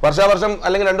നടന്നുകൊണ്ടിരിക്കുന്നത്. വർഷാവർഷം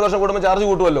അല്ലെങ്കിൽ 2 വർഷം കൂടുമ്പോൾ ചാർജ്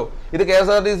കൂട്ടുമല്ലോ. ഇത്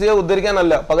KSRTCയെ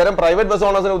ഉദ്ധരിക്കാനല്ല, പകരം പ്രൈവറ്റ് ബസ്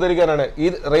ഓണേഴ്സിനെ ഉദ്ധരിക്കാനാണ്. ഈ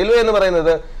റെയിൽവേ എന്ന്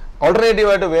പറയുന്നത്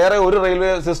ഓൾട്ടർനേറ്റീവായിട്ട് വേറെ ഒരു റെയിൽവേ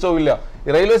സിസ്റ്റവും ഇല്ല. ഈ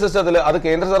റെയിൽവേ സിസ്റ്റത്തിൽ അത്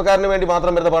കേന്ദ്ര സർക്കാരിന് വേണ്ടി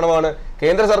മാത്രം വരുന്ന പണമാണ്.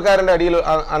 കേന്ദ്ര സർക്കാരിന്റെ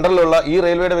അണ്ടറിലുള്ള ഈ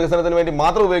റെയിൽവേയുടെ വികസനത്തിന് വേണ്ടി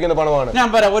മാത്രം ഉപയോഗിക്കുന്ന പണമാണ്. ഞാൻ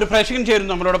പറയാം, ഒരു പ്രേക്ഷകൻ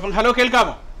ചേരുന്നു നമ്മളോടൊപ്പം. ഹലോ,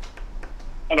 കേൾക്കാമോ?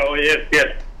 ഹലോ,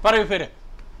 പറയൂ പേര്.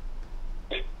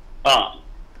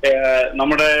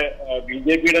 നമ്മുടെ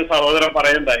BJPയുടെ സഹോദരൻ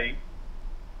പറയുണ്ടായി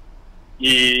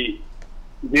ഈ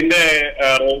ഇതിന്റെ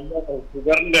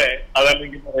ഷുഗറിന്റെ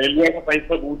അതല്ലെങ്കിൽ റെയിൽവേയുടെ പൈസ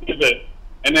കൂട്ടിയത്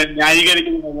എന്നെ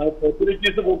ന്യായീകരിക്കുന്നത്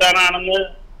ഫെസിലിറ്റീസ് കൂട്ടാനാണെന്ന്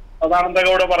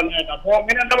സദാനന്ദഗൌഡ പറഞ്ഞു. അപ്പൊ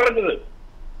അങ്ങനെയല്ല പറഞ്ഞത്,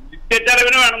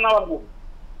 നിത്യച്ചെലവിന് വേണമെന്നാ പറഞ്ഞത്.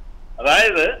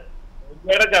 അതായത്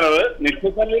റെയിൽവേയുടെ ചെലവ്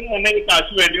നിത്യച്ചെലവിന് തന്നെ ഈ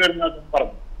കാശ് വേണ്ടി വരുന്ന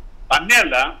പറഞ്ഞു.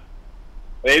 തന്നെയല്ല,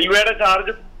 റെയിൽവേയുടെ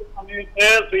ചാർജ് സമയത്ത്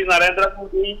ശ്രീ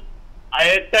നരേന്ദ്രമോദി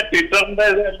അയച്ച ട്വിറ്ററിന്റെ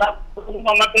ഇതെല്ലാം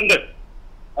വന്നിട്ടുണ്ട്.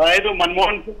 അതായത്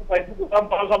മൻമോഹൻ സിംഗ് പൈസ കൂട്ടാൻ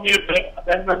പോകുന്ന സമയത്ത്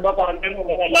അദ്ദേഹം എന്താ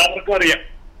പറഞ്ഞെന്നുള്ളത് എല്ലാവർക്കും അറിയാം.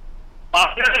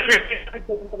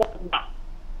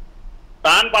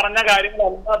 താൻ പറഞ്ഞ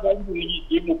കാര്യങ്ങളെല്ലാം അദ്ദേഹം ചുരുങ്ങി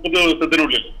ഈ 30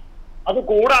 ദിവസത്തിനുള്ളിൽ. അത്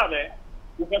കൂടാതെ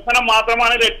വികസനം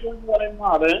മാത്രമാണ് ലക്ഷ്യം എന്ന്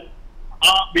പറയുന്നത്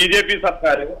ആ BJP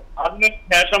സർക്കാർ അതിന്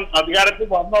ശേഷം അധികാരത്തിൽ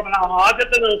വന്ന ഉടനെ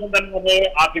ആദ്യത്തെ ദിവസം തന്നെ അത്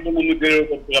ആർട്ടിക്കിൾ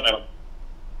 370 നടന്നു.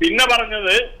 പിന്നെ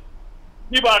പറഞ്ഞത്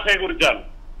ഹിന്ദി ഭാഷയെ കുറിച്ചാണ്.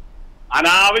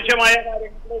 അനാവശ്യമായ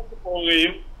കാര്യങ്ങളിലേക്ക്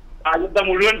പോവുകയും രാജ്യത്തെ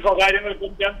മുഴുവൻ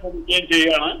സ്വകാര്യവൽക്കരിക്കാൻ ശ്രമിക്കുകയും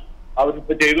ചെയ്യുകയാണ്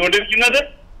അവരിപ്പോ ചെയ്തുകൊണ്ടിരിക്കുന്നത്.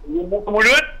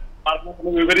 മുഴുവൻ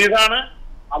പറഞ്ഞതിന് വിപരീതമാണ്.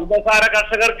 അന്തസാര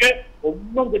കർഷകർക്ക്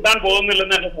ഒന്നും കിട്ടാൻ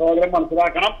പോകുന്നില്ലെന്ന് എന്റെ സഹോദരൻ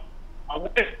മനസ്സിലാക്കണം.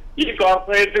 അവർക്ക് ഈ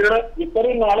കോർപ്പറേറ്റുകൾ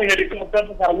ഇത്രയും നാളെ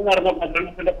ഹെലികോപ്റ്ററിന് കറങ്ങി നടന്ന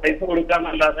പ്രചരണത്തിന്റെ പൈസ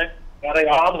കൊടുക്കാന്നല്ലാതെ വേറെ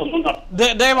യാതൊന്നും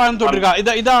ദയവായി തുടരുക.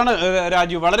 ഇതാണ്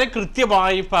രാജു വളരെ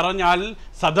കൃത്യമായി പറഞ്ഞാൽ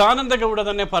സദാനന്ദ ഗൌഡ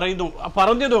തന്നെ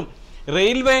പറഞ്ഞതും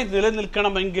റെയിൽവേ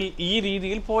നിലനിൽക്കണമെങ്കിൽ ഈ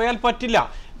രീതിയിൽ പോയാൽ പറ്റില്ല.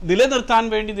 നിലനിർത്താൻ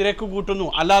വേണ്ടി നിരക്ക് കൂട്ടുന്നു,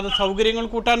 അല്ലാതെ സൗകര്യങ്ങൾ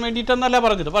കൂട്ടാൻ വേണ്ടിയിട്ടെന്നല്ല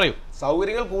പറഞ്ഞത്. പറയൂ.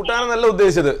 സൗകര്യങ്ങൾ കൂട്ടാനെന്നല്ല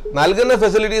ഉദ്ദേശിച്ചത്. നൽകുന്ന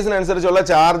ഫെസിലിറ്റീസിനനുസരിച്ചുള്ള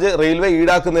ചാർജ് റെയിൽവേ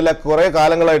ഈടാക്കുന്നില്ല കുറെ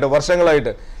കാലങ്ങളായിട്ട്,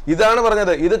 വർഷങ്ങളായിട്ട്. ഇതാണ്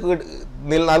പറഞ്ഞത്. ഇത്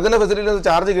നൽകുന്ന ഫെസിലിറ്റീസ്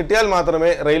ചാർജ് കിട്ടിയാൽ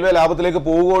മാത്രമേ റെയിൽവേ ലാഭത്തിലേക്ക്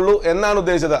പോവുകയുള്ളൂ എന്നാണ്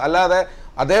ഉദ്ദേശിച്ചത്. അല്ലാതെ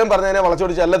അദ്ദേഹം പറഞ്ഞതിനെ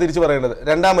വളച്ചൊടിച്ച് അല്ല തിരിച്ചു പറയേണ്ടത്.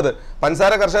 രണ്ടാമത്,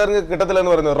 പഞ്ചസാര കർഷകർക്ക്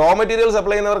കിട്ടത്തില്ലെന്ന് പറയുന്നത് റോ മെറ്റീരിയൽ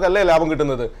സപ്ലൈ ചെയ്യുന്നവർക്കല്ലേ ലാഭം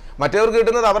കിട്ടുന്നത്. മറ്റവർക്ക്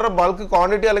കിട്ടുന്നത് അവരുടെ ബൾക്ക്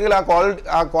ക്വാണ്ടിറ്റി അല്ലെങ്കിൽ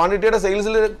ആ ക്വാണ്ടിറ്റിയുടെ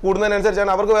സെയിൽസിൽ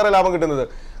കൂടുന്നതിനനുസരിച്ചാണ് അവർക്ക് വേറെ ലാഭം കിട്ടുന്നത്.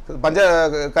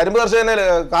 കരിമ്പ് കർഷകനെ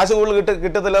കാശ് കൂടുതൽ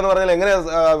കിട്ടത്തില്ല എന്ന് പറഞ്ഞാൽ എങ്ങനെ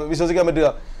വിശ്വസിക്കാൻ പറ്റുക?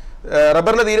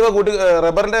 റബ്ബറിന്റെ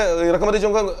റബ്ബറിന്റെ കയറ്റുമതി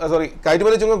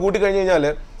ചുങ്കം കൂട്ടിക്കഴിഞ്ഞു കഴിഞ്ഞാൽ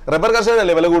റബ്ബർ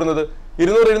കർഷകനല്ലേ വില കൂടുന്നത്?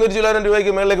 200-220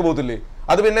 രൂപയ്ക്ക് മേളിലേക്ക് പോകത്തില്ലേ?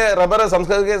 അത് പിന്നെ റബ്ബർ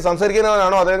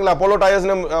സംസ്കരിക്കുന്നവനാണോ അല്ലെങ്കിൽ അപ്പോളോ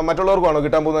ടയേഴ്സിനും മറ്റുള്ളവർക്കാണോ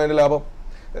കിട്ടാൻ പോകുന്നത് അതിന്റെ ലാഭം?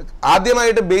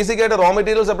 ആദ്യമായിട്ട് ബേസിക് ആയിട്ട് റോ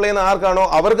മെറ്റീരിയൽ സപ്ലൈ ചെയ്യുന്ന ആർക്കാണോ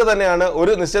അവർക്ക് തന്നെയാണ്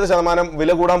ഒരു നിശ്ചിത ശതമാനം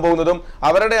വില കൂടാൻ പോകുന്നതും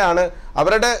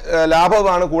അവരുടെ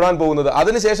ലാഭമാണ് കൂടാൻ പോകുന്നത്.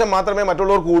 അതിനുശേഷം മാത്രമേ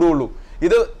മറ്റുള്ളവർ കൂടുകയുള്ളൂ.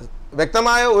 ഇത്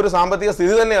വ്യക്തമായ ഒരു സാമ്പത്തിക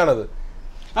സ്ഥിതി തന്നെയാണത്.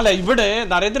 അല്ല, ഇവിടെ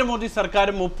നരേന്ദ്രമോദി സർക്കാർ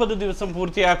 30 ദിവസം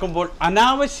പൂർത്തിയാക്കുമ്പോൾ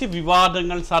അനാവശ്യ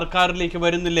വിവാദങ്ങൾ സർക്കാരിലേക്ക്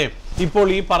വരുന്നില്ലേ? ഇപ്പോൾ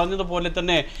ഈ പറഞ്ഞതുപോലെ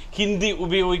തന്നെ ഹിന്ദി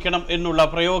ഉപയോഗിക്കണം എന്നുള്ള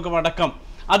പ്രയോഗമടക്കം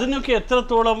അതിനൊക്കെ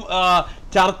എത്രത്തോളം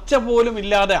ചർച്ച പോലും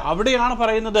ഇല്ലാതെ അവിടെയാണ്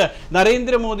പറയുന്നത്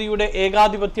നരേന്ദ്രമോദിയുടെ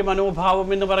ഏകാധിപത്യ മനോഭാവം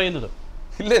എന്ന് പറയുന്നത്.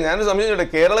 ഇല്ല, ഞാനൊരു സംശയിച്ചോട്ടെ.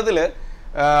 കേരളത്തില്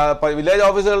വില്ലേജ്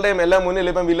ഓഫീസുകളുടെയും എല്ലാം മുന്നിൽ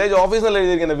ഇപ്പം വില്ലേജ് ഓഫീസ് എന്നല്ല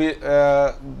എഴുതിയിരിക്കുന്നത്,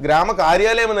 ഗ്രാമ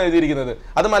കാര്യാലയം എന്ന് എഴുതിയിരിക്കുന്നത്.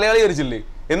 അത് മലയാളീകരിച്ചില്ലേ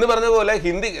എന്ന് പറഞ്ഞ പോലെ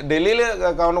ഹിന്ദി ഡൽഹിയിൽ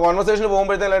കോൺവെർസേഷന്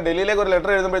പോകുമ്പോഴത്തേക്ക് ഡൽഹിയിലേക്ക് ഒരു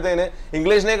ലെറ്റർ എഴുതുമ്പോഴത്തേന്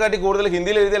ഇംഗ്ലീഷിനെക്കാട്ടി കൂടുതൽ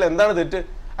ഹിന്ദിയിൽ എഴുതിയാൽ എന്താണ് തെറ്റ്?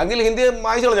 എങ്കിൽ ഹിന്ദി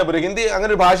വായിച്ചു കളഞ്ഞാൽ പോരെ. ഹിന്ദി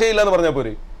അങ്ങനെ ഒരു ഭാഷയില്ല എന്ന് പറഞ്ഞാൽ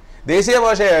പോരെ. ദേശീയ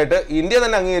ഭാഷയായിട്ട് ഇന്ത്യ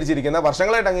തന്നെ അംഗീകരിച്ചിരിക്കുന്ന,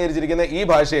 വർഷങ്ങളായിട്ട് അംഗീകരിച്ചിരിക്കുന്ന ഈ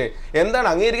ഭാഷയെ എന്താണ്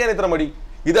അംഗീകരിക്കാൻ ഇത്ര മടി?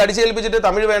 ഇത് അടിച്ചേൽപ്പിച്ചിട്ട്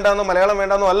തമിഴ് വേണ്ടെന്നോ മലയാളം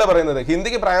വേണ്ടെന്നോ അല്ല പറയുന്നത്.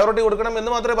 ഹിന്ദിക്ക് പ്രയോറിറ്റി കൊടുക്കണം എന്ന്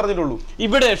മാത്രമേ പറഞ്ഞിട്ടുള്ളൂ.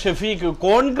 ഇവിടെ ഷഫീഖ്,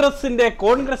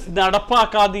 കോൺഗ്രസ്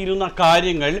നടപ്പാക്കാതിരുന്ന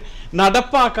കാര്യങ്ങൾ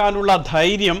നടപ്പാക്കാനുള്ള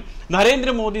ധൈര്യം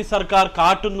നരേന്ദ്രമോദി സർക്കാർ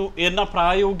കാട്ടുന്നു എന്ന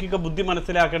പ്രായോഗിക ബുദ്ധി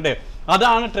മനസ്സിലാക്കണ്ടേ?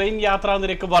 അതാണ് ട്രെയിൻ യാത്രാ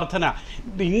നിരക്ക് വർധന.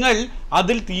 നിങ്ങൾ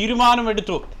അതിൽ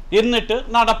തീരുമാനമെടുത്തു, എന്നിട്ട്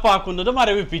നടപ്പാക്കുന്നത്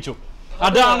മരവിപ്പിച്ചു.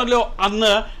 അതാണല്ലോ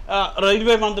അന്ന്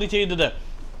റെയിൽവേ മന്ത്രി ചെയ്തത്.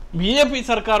 BJP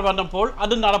സർക്കാർ വന്നപ്പോൾ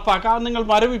അത് നടപ്പാക്കാൻ നിങ്ങൾ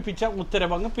മരവിപ്പിച്ച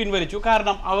ഉത്തരവ് അങ്ങ് പിൻവലിച്ചു.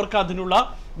 കാരണം അവർക്ക് അതിനുള്ള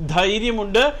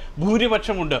ധൈര്യമുണ്ട്,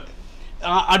 ഭൂരിപക്ഷമുണ്ട്.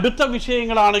 അടുത്ത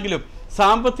വിഷയങ്ങളാണെങ്കിലും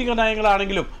സാമ്പത്തിക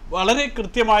നയങ്ങളാണെങ്കിലും വളരെ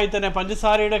കൃത്യമായി തന്നെ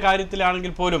പഞ്ചസാരയുടെ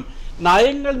കാര്യത്തിലാണെങ്കിൽ പോലും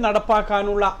നയങ്ങൾ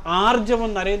നടപ്പാക്കാനുള്ള ആർജവം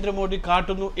നരേന്ദ്രമോദി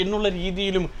കാട്ടുന്നു എന്നുള്ള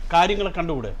രീതിയിലും കാര്യങ്ങൾ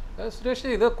കണ്ടുകൂടെ? സുരേഷ്,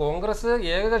 ഇത് കോൺഗ്രസ്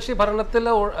ഏകകക്ഷി ഭരണത്തിൽ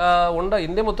ഉണ്ട്.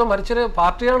 ഇന്ത്യ മൊത്തം ഭരിച്ചൊരു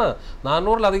പാർട്ടിയാണ്.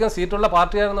 400-ലധികം സീറ്റുള്ള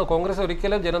പാർട്ടിയായിരുന്നു. കോൺഗ്രസ്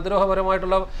ഒരിക്കലും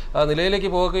ജനദ്രോഹപരമായിട്ടുള്ള നിലയിലേക്ക്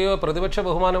പോവുകയോ പ്രതിപക്ഷ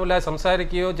ബഹുമാനമില്ലാതെ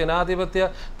സംസാരിക്കുകയോ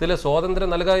ജനാധിപത്യത്തിൽ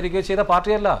സ്വാതന്ത്ര്യം നൽകാതിരിക്കുകയോ ചെയ്ത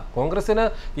പാർട്ടിയല്ല. കോൺഗ്രസിന്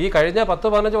ഈ കഴിഞ്ഞ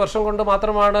 10-15 വർഷം കൊണ്ട്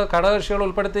മാത്രമാണ് ഘടകകക്ഷികൾ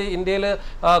ഉൾപ്പെടുത്തി ഇന്ത്യയിൽ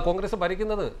കോൺഗ്രസ്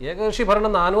ഭരിക്കുന്നത്. ഏകകക്ഷി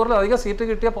ഭരണം 400-ലധികം സീറ്റ്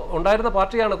കിട്ടിയ ഉണ്ടായിരുന്ന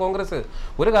പാർട്ടിയാണ് കോൺഗ്രസ്.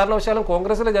 ഒരു കാരണവശാലും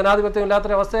കോൺഗ്രസിൽ ജനാധിപത്യം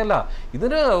ഇല്ലാത്തൊരവസ്ഥയല്ല.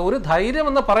 ഇതിന് ഒരു ധൈര്യം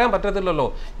എന്ന് പറയാൻ പറ്റത്തില്ലല്ലോ.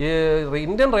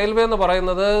 ഇന്ത്യൻ റെയിൽവേ എന്ന്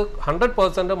പറയുന്നത്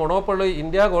 100% മൊണോപ്പൊളി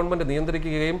ഇന്ത്യ ഗവൺമെന്റ്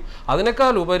നിയന്ത്രിക്കുകയും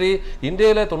അതിനേക്കാൾ ഉപരി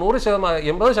ഇന്ത്യയിലെ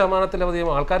 80%-ലധികം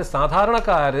ആൾക്കാർ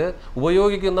സാധാരണക്കാർ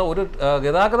ഉപയോഗിക്കുന്ന ഒരു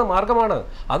ഗതാഗത മാർഗമാണ്.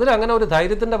 അതിലങ്ങനെ ഒരു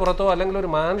ധൈര്യത്തിന്റെ പുറത്തോ അല്ലെങ്കിൽ ഒരു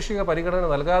മാനുഷിക പരിഗണന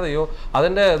നൽകാതെയോ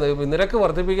അതിന്റെ നിരക്ക്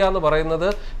വർദ്ധിപ്പിക്കുക എന്ന് പറയുന്നത്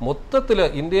മൊത്തത്തിൽ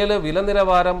ഇന്ത്യയിലെ വില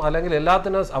നിലവാരം അല്ലെങ്കിൽ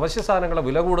എല്ലാത്തിനും അവശ്യ സാധനങ്ങളുടെ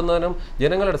വില കൂടുന്നതിനും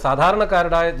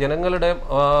സാധാരണക്കാരുടെ ജനങ്ങളുടെ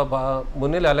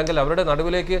മുന്നിൽ അല്ലെങ്കിൽ അവരുടെ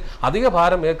നടുവിലേക്ക് അധിക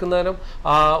ഭാരം ഏൽക്കുന്നതിനും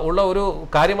ഉള്ള ഒരു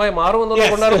കാര്യമായി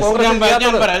മാറുമെന്നുള്ളതുകൊണ്ടാണ്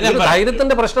കോൺഗ്രസ്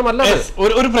ധൈര്യത്തിന്റെ പ്രശ്നമല്ല.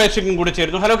 ഒരു പ്രേക്ഷകൻ കൂടി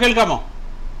ചേരുന്നു. ഹലോ, കേൾക്കാമോ?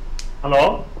 ഹലോ,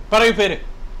 പറയൂ. പേര്?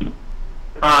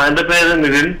 എന്റെ പേര്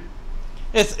നിതിൻ.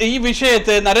 ഈ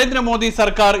വിഷയത്തെ നരേന്ദ്രമോദി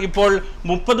സർക്കാർ ഇപ്പോൾ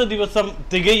 30 ദിവസം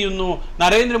തികയുന്നു.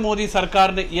 നരേന്ദ്രമോദി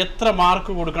സർക്കാരിന് എത്ര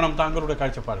മാർക്ക് കൊടുക്കണം താങ്കളുടെ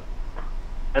കാഴ്ചപ്പാട്?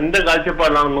 എന്റെ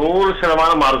കാഴ്ചപ്പാടിലാണ്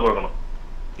 100% മാർക്ക് കൊടുക്കണം.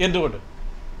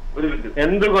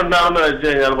 എന്തുകൊണ്ടാണെന്ന് വെച്ച്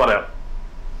കഴിഞ്ഞാൽ പറയാം.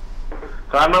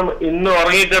 കാരണം ഇന്ന്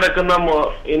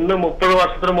 30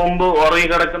 വർഷത്തിന് മുമ്പ്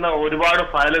ഉറങ്ങിക്കിടക്കുന്ന ഒരുപാട്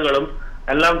ഫയലുകളും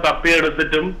എല്ലാം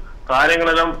തപ്പിയെടുത്തിട്ടും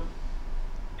കാര്യങ്ങളെല്ലാം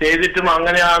ചെയ്തിട്ടും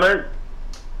അങ്ങനെയാണ്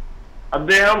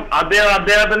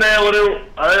അദ്ദേഹത്തിന്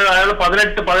അയാൾ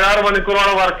 16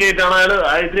 മണിക്കൂറോളം വർക്ക് ചെയ്തിട്ടാണ് അയാൾ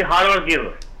ഇത്തിരി ഹാർഡ് വർക്ക്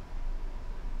ചെയ്തത്.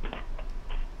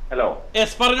 ഹലോ,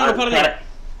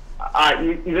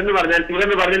 ഇതെന്ന് പറഞ്ഞാൽ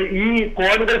ഈ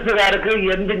കോൺഗ്രസുകാർക്ക്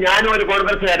ഞാനും ഒരു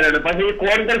കോൺഗ്രസുകാരനാണ്. പക്ഷെ ഈ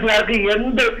കോൺഗ്രസുകാർക്ക്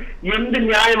എന്ത്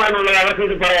ന്യായമാണുള്ളത് അവർക്ക്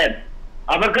ഇത് പറയാൻ?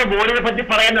 അവർക്ക് മോഡിയെ പറ്റി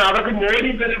പറയാൻ അവർക്ക് മോഡി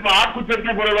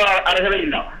വാക്കുച്ചരിക്കാൻ പോലുള്ള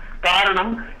അർഹതയില്ല. കാരണം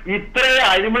ഇത്ര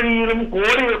അഴിമതിയിലും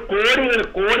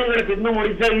കോടികൾ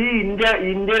തിന്നുമുടിച്ച ഈ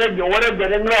ഇന്ത്യയിലെ ഓരോ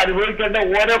ജനങ്ങളും അനുഭവിക്കേണ്ട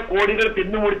ഓരോ കോടികൾ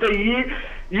തിന്നുമുടിച്ച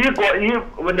ഈ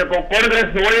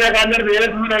കോൺഗ്രസ് സോണിയാഗാന്ധിയുടെ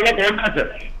നേതൃത്വത്തിലുള്ള കോൺഗ്രസ്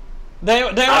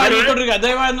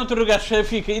ദയവായി തുടരുക.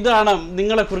 ഷെഫീഖ്, ഇതാണ്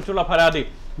നിങ്ങളെ കുറിച്ചുള്ള പരാതി.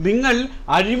 നിങ്ങൾ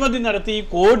അഴിമതി നടത്തി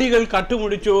കോടികൾ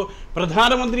കട്ടുമുടിച്ചു.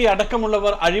 പ്രധാനമന്ത്രി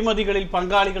അടക്കമുള്ളവർ അഴിമതികളിൽ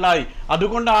പങ്കാളികളായി.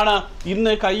 അതുകൊണ്ടാണ്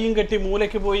ഇന്ന് കയ്യും കെട്ടി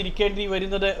മൂലയ്ക്ക് പോയി ഇരിക്കേണ്ടി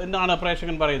വരുന്നത് എന്നാണ്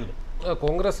പ്രേക്ഷകൻ പറയുന്നത്.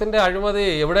 കോൺഗ്രസിന്റെ അഴിമതി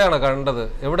എവിടെയാണ് കണ്ടത്?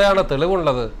 എവിടെയാണ്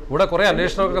തെളിവുള്ളത്? ഇവിടെ കുറെ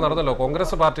അന്വേഷണമൊക്കെ നടന്നല്ലോ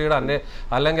കോൺഗ്രസ് പാർട്ടിയുടെ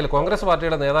അല്ലെങ്കിൽ കോൺഗ്രസ്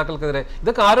പാർട്ടിയുടെ നേതാക്കൾക്കെതിരെ.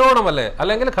 ഇതൊക്കെ ആരോപണമല്ലേ?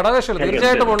 അല്ലെങ്കിൽ ഘടകകക്ഷികൾ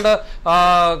തീർച്ചയായിട്ടും ഉണ്ട്.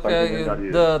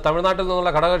 തമിഴ്നാട്ടിൽ നിന്നുള്ള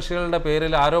ഘടകകക്ഷികളുടെ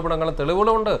പേരിൽ ആരോപണങ്ങളും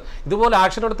തെളിവുകളും ഉണ്ട്. ഇതുപോലെ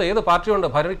ആക്ഷൻ എടുത്ത ഏത് പാർട്ടിയുണ്ട്?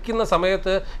 ഭരിക്കുന്ന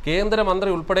സമയത്ത് കേന്ദ്രമന്ത്രി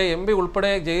ഉൾപ്പെടെ MP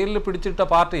ഉൾപ്പെടെ ജയിലിൽ പിടിച്ചിട്ട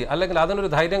പാർട്ടി, അല്ലെങ്കിൽ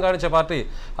അതിനൊരു ധൈര്യം കാണിച്ച പാർട്ടി,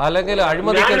 അല്ലെങ്കിൽ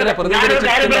അഴിമതിക്കെതിരെ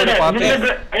പ്രതികരിച്ചിട്ടുള്ള ഒരു പാർട്ടി.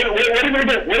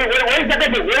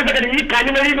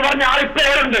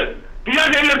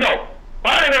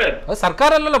 അത്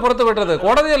സർക്കാരല്ലല്ലോ പുറത്തുവിട്ടത്,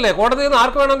 കോടതിയല്ലേ. കോടതിയിൽ നിന്ന്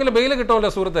ആർക്ക് വേണമെങ്കിലും ബെയിൽ കിട്ടുമല്ലോ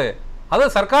സുഹൃത്തെ. അത്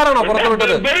സർക്കാരാണോ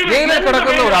പുറത്തുവിട്ടത്? ജയിലിൽ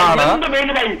കിടക്കുന്ന ഒരാള്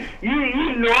ഈ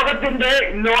ലോകത്തിന്റെ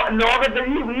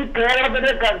ഈ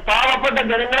കേരളത്തിലെ പാവപ്പെട്ട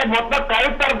ജനങ്ങളെ മൊത്തം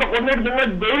കഴുത്തറുത്ത് കൊണ്ടിട്ട് നിങ്ങൾ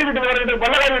ബെയിൽ കിട്ടുന്ന പറഞ്ഞിട്ട്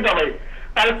വല്ല കാര്യമില്ലേ?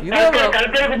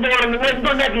 കൽക്കരി കൊണ്ടുപോകണം. നിങ്ങൾ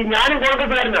എന്തുണ്ടാക്കി? ഞാനും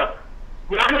കോൺഗ്രസ്സുകാരനാ.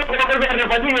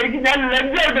 പക്ഷേ എനിക്ക് ഞാൻ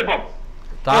ലജ്ജയുണ്ട് ഇപ്പം.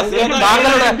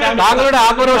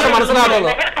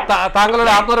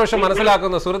 താങ്കളുടെ ആത്മരോഷം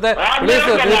മനസ്സിലാക്കുന്നു സുഹൃത്തെ. പ്ലീസ്,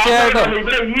 തീർച്ചയായിട്ടും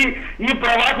ഈ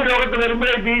പ്രവാസ ലോകത്ത്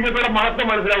വരുമ്പോഴേ ബിജെപിയുടെ മഹത്വം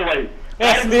മനസ്സിലാവുമായി.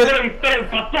 ഇത്ര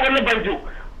 10 കൊല്ലം പഠിച്ചു.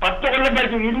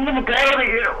 ഇന്നും കേരളത്തിൽ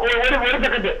ഒരു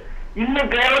സെക്കൻഡ്, ഇന്നും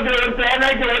കേരളത്തിൽ ഒരു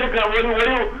തേനായിട്ട് ഒരു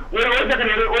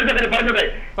സെക്കൻഡ് പറഞ്ഞത്.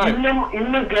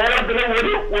 ഇന്നും കേരളത്തിലെ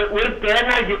ഒരു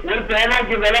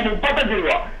തേനായ്ക്ക് വില 35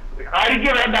 രൂപ, അരിക്ക്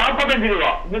വില 45 രൂപ.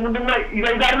 നിങ്ങൾ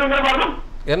ഇതായിരുന്നു നിങ്ങൾ പറഞ്ഞു.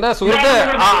 എന്റെ സുഹൃത്ത്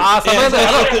ആ സമയത്ത്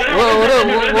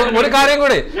ഒരു കാര്യം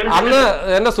കൂടി അന്ന്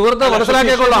എന്റെ സുഹൃത്ത്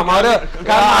മനസ്സിലാക്കിക്കൊള്ളാം. അവര്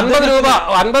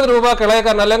 50 രൂപ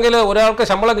കിളയക്കാൻ അല്ലെങ്കിൽ ഒരാൾക്ക്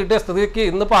ശമ്പളം കിട്ടിയ സ്ഥിതിക്ക്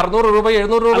ഇന്നിപ്പോ 600 രൂപ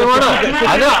 700 രൂപയുമാണ്.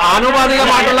 അത്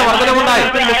ആനുപാതികമായിട്ടുള്ള വർധനമുണ്ടായി.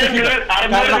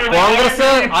 കോൺഗ്രസ്,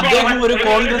 അദ്ദേഹം ഒരു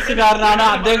കോൺഗ്രസ്സുകാരനാണ്.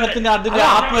 അദ്ദേഹത്തിന് അതിന്റെ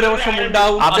ആത്മരോഷം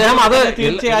ഉണ്ടാവും. അദ്ദേഹം അത്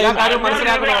തീർച്ചയായും കാര്യം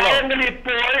മനസ്സിലാക്കണമല്ലോ.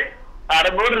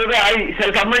 600 രൂപയായി,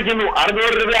 സമ്മതിക്കുന്നു.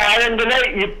 600 രൂപ ആയെങ്കിൽ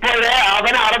ഇപ്പോഴേ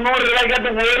അവന് 600 രൂപയ്ക്കകത്ത്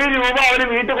 1 രൂപ അവന്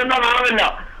വീട്ടിൽ കൊണ്ടുപോകാനാവില്ല.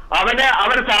 അവന്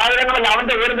സാധനങ്ങൾ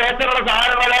അവന്റെ ഒരു ദേശത്തുള്ള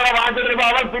സാധനങ്ങളെ വാങ്ങിച്ചിട്ട്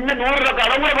അവൻ പിന്നെ 100 രൂപ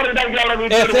കടം കൂടെ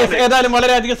പറഞ്ഞിട്ടാണ്. ഏതായാലും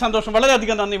വളരെയധികം സന്തോഷം,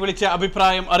 വളരെയധികം നന്ദി വിളിച്ച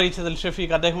അഭിപ്രായം അറിയിച്ചതിൽ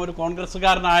ഷഫീഖ്. അദ്ദേഹം ഒരു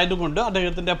കോൺഗ്രസ്സുകാരനായതുകൊണ്ട്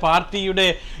അദ്ദേഹത്തിന്റെ പാർട്ടിയുടെ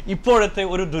ഇപ്പോഴത്തെ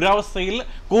ഒരു ദുരവസ്ഥയിൽ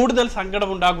കൂടുതൽ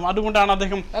സങ്കടമുണ്ടാകും. അതുകൊണ്ടാണ്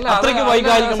അദ്ദേഹം അത്രയ്ക്ക്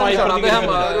വൈകാരികമായി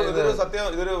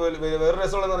വേറെ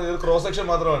രസമുള്ള ക്രോസ് സെക്ഷൻ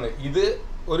മാത്രമാണ് ഇത്.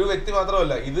 ഒരു വ്യക്തി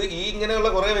മാത്രമല്ല, ഇത് ഈ ഇങ്ങനെയുള്ള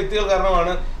കുറെ വ്യക്തികൾ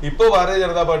കാരണമാണ് ഇപ്പോൾ ഭാരതീയ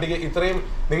ജനതാ പാർട്ടിക്ക് ഇത്രയും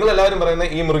നിങ്ങൾ എല്ലാവരും പറയുന്ന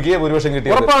ഈ മൃഗീയ ഭൂരിപക്ഷം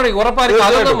കിട്ടിയത്.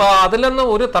 ഉറപ്പായിരിക്കും, അതിലൊന്നും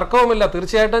ഒരു തർക്കവുമില്ല.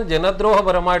 തീർച്ചയായിട്ടും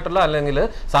ജനദ്രോഹപരമായിട്ടുള്ള അല്ലെങ്കിൽ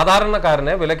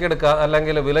സാധാരണക്കാരനെ വിലക്കെടുക്കുക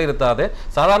അല്ലെങ്കിൽ വിലയിരുത്താതെ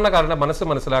സാധാരണക്കാരന്റെ മനസ്സ്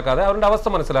മനസ്സിലാക്കാതെ അവരുടെ അവസ്ഥ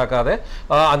മനസ്സിലാക്കാതെ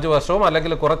 5 വർഷവും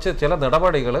അല്ലെങ്കിൽ കുറച്ച് ചില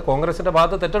നടപടികൾ കോൺഗ്രസിന്റെ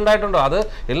ഭാഗത്ത് തെറ്റുണ്ടായിട്ടുണ്ടോ? അത്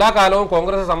എല്ലാ കാലവും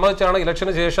കോൺഗ്രസ് സമ്മതിച്ചാണ്,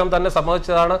 ഇലക്ഷന് ശേഷം തന്നെ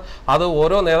സമ്മതിച്ചതാണ്. അത്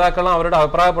ഓരോ നേതാക്കളും അവരുടെ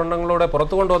അഭിപ്രായ പ്രകടനങ്ങളിലൂടെ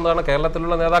പുറത്തു കൊണ്ടുവന്നതാണ്.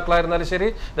 കേരളത്തിലുള്ള നേതാക്കളായിരുന്നാലും ശരി,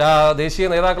 ദേശീയ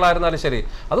നേതാക്കളായിരുന്നാലും ശരി.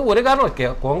 അത് ഒരു കാരണം,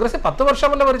 കോൺഗ്രസ് 10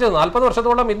 വർഷമല്ല ഭരിച്ചത്, 40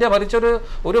 വർഷത്തോളം ഇന്ത്യ ഭരിച്ചൊരു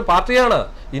പാർട്ടിയാണ്.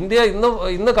 ഇന്ത്യ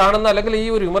ഇന്ന് കാണുന്ന അല്ലെങ്കിൽ ഈ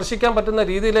ഒരു വിമർശിക്കാൻ പറ്റുന്ന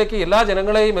രീതിയിലേക്ക് എല്ലാ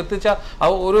ജനങ്ങളെയും എത്തിച്ച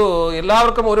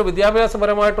എല്ലാവർക്കും ഒരു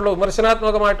വിദ്യാഭ്യാസപരമായിട്ടുള്ള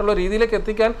വിമർശനാത്മകമായിട്ടുള്ള രീതിയിലേക്ക്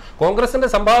എത്തിക്കാൻ കോൺഗ്രസിന്റെ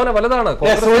സംഭാവന വലുതാണ്.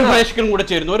 ഒരു പ്രേക്ഷകൻ കൂടെ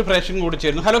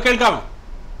ചേരുന്നു. ഹലോ, കേൾക്കാമോ?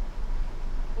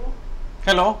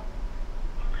 ഹലോ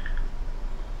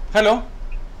ഹലോ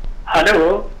ഹലോ,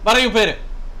 പറയൂ പേര്.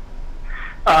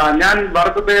 ഞാൻ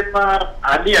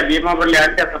അലി ഭീമാപള്ളി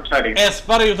അലിയ സംസാരിക്കും.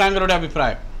 പറയൂ താങ്കളുടെ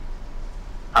അഭിപ്രായം.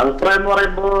 അഭിപ്രായം എന്ന്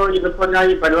പറയുമ്പോ ഇതിപ്പോ ഞാൻ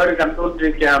ഈ പരിപാടി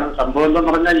കണ്ടുകൊണ്ടിരിക്കുകയാണ്. സംഭവം എന്ന്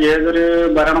പറഞ്ഞാൽ ഏതൊരു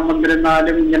ഭരണം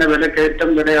വന്നിരുന്നാലും ഇങ്ങനെ വിലക്കയറ്റം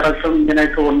വിലയിറക്കം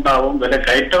ഇങ്ങനെയൊക്കെ ഉണ്ടാവും.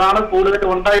 വിലക്കയറ്റമാണ് കൂടുതൽ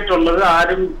ഉണ്ടായിട്ടുള്ളത്,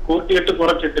 ആരും കൂട്ടിയിട്ട്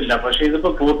കുറച്ചിട്ടില്ല. പക്ഷെ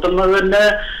ഇതിപ്പോ കൂട്ടുന്നത് തന്നെ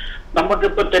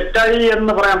നമുക്കിപ്പോ തെറ്റായി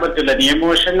എന്ന് പറയാൻ പറ്റില്ല.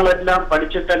 നിയമവശങ്ങളെല്ലാം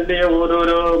പഠിച്ചിട്ടല്ലേ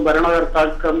ഓരോരോ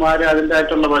ഭരണകർത്താക്കന്മാര് അതിൻ്റെ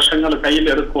ആയിട്ടുള്ള വശങ്ങൾ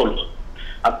കയ്യിലെടുക്കുള്ളൂ.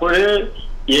 അപ്പോൾ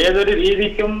ഏതൊരു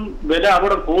രീതിക്കും വില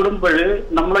അവിടെ കൂടുമ്പോൾ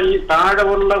നമ്മൾ ഈ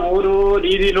താഴെയുള്ള ഓരോ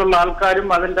രീതിയിലുള്ള ആൾക്കാരും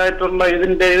അതിൻ്റെ ആയിട്ടുള്ള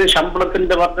ഇതിന്റെ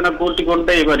ശമ്പളത്തിന്റെ വർധന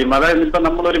കൂട്ടിക്കൊണ്ടേ വരും. അതായത് ഇപ്പൊ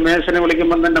നമ്മളൊരു മേശനെ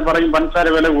വിളിക്കുമ്പോൾ തന്നെ പറയും പഞ്ചസാര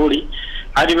വില കൂടി,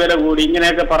 അരി വില കൂടി,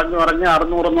 ഇങ്ങനെയൊക്കെ പറഞ്ഞ്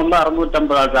 600 എന്നുള്ള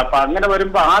 650 ആക്കുക. അപ്പൊ അങ്ങനെ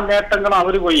വരുമ്പോ ആ നേട്ടങ്ങൾ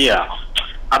അവർ കൊയ്യാണ്.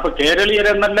 അപ്പൊ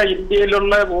കേരളീയരെന്നല്ല,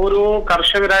 ഇന്ത്യയിലുള്ള ഓരോ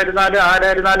കർഷകരായിരുന്നാലും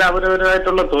ആരായിരുന്നാലും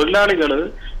അവരവരായിട്ടുള്ള തൊഴിലാളികള്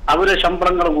അവരുടെ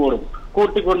ശമ്പളങ്ങൾ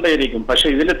കൂട്ടിക്കൊണ്ടേയിരിക്കും. പക്ഷെ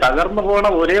ഇതിൽ തകർന്നു പോണ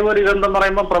ഒരേ ഒരു ഇതെന്ന്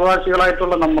പറയുമ്പോൾ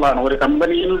പ്രവാസികളായിട്ടുള്ള നമ്മളാണ്. ഒരു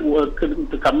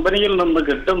കമ്പനിയിൽ നിന്ന്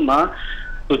കിട്ടുന്ന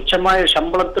തുച്ഛമായ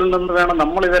ശമ്പളത്തിൽ നിന്ന് വേണം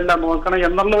നമ്മൾ ഇതെല്ലാം നോക്കണം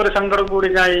എന്നുള്ള ഒരു സങ്കടം കൂടി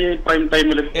ഞാൻ ഈ പ്രൈം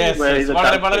ടൈമിൽ.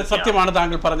 വളരെ സത്യമാണ്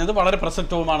താങ്കൾ പറഞ്ഞത്, വളരെ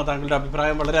പ്രസക്തവുമാണ് താങ്കളുടെ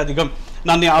അഭിപ്രായം. വളരെയധികം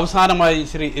നന്ദി. അവസാനമായി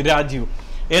ശ്രീ രാജീവ്,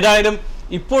 ഏതായാലും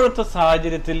ഇപ്പോഴത്തെ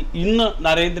സാഹചര്യത്തിൽ ഇന്ന്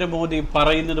നരേന്ദ്രമോദി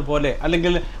പറയുന്നത് പോലെ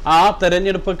അല്ലെങ്കിൽ ആ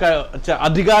തെരഞ്ഞെടുപ്പ്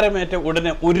അധികാരമേറ്റ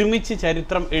ഉടനെ ഒരുമിച്ച്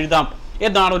ചരിത്രം എഴുതാം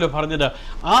എന്നാണല്ലോ പറഞ്ഞത്.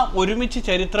 ആ ഒരുമിച്ച്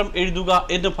ചരിത്രം എഴുതുക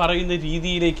എന്ന് പറയുന്ന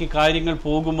രീതിയിലേക്ക് കാര്യങ്ങൾ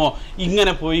പോകുമോ?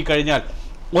 ഇങ്ങനെ പോയി കഴിഞ്ഞാൽ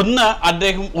ഒന്ന്,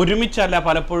 അദ്ദേഹം ഒരുമിച്ചല്ല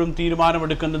പലപ്പോഴും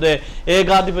തീരുമാനമെടുക്കുന്നത്,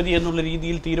 ഏകാധിപതി എന്നുള്ള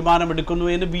രീതിയിൽ തീരുമാനമെടുക്കുന്നു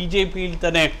എന്ന് BJP-യിൽ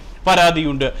തന്നെ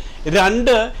പരാതിയുണ്ട്.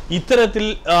 2, ഇത്തരത്തിൽ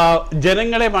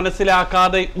ജനങ്ങളെ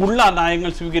മനസ്സിലാക്കാതെ ഉള്ള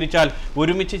നയങ്ങൾ സ്വീകരിച്ചാൽ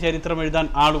ഒരുമിച്ച് ചരിത്രം എഴുതാൻ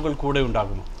ആളുകൾ കൂടെ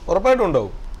ഉണ്ടാകുമോ? ഉറപ്പായിട്ടും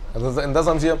ഉണ്ടാവും, എന്താ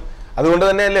സംശയം? അതുകൊണ്ട്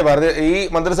തന്നെയല്ലേ ഈ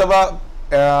മന്ത്രിസഭ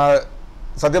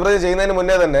സത്യപ്രതിജ്ഞ ചെയ്യുന്നതിന്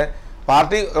മുന്നേ തന്നെ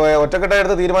പാർട്ടി ഒറ്റക്കെട്ടായി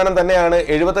എടുത്ത തീരുമാനം തന്നെയാണ്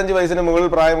 75 വയസ്സിന് മുകളിൽ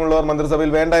പ്രായമുള്ളവർ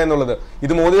മന്ത്രിസഭയിൽ വേണ്ട എന്നുള്ളത്.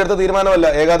 ഇത് മോദി എടുത്ത തീരുമാനമല്ല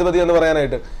ഏകാധിപതി എന്ന്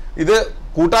പറയാനായിട്ട്. ഇത്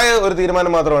കൂട്ടായ ഒരു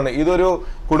തീരുമാനം മാത്രമാണ്. ഇതൊരു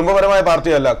കുടുംബപരമായ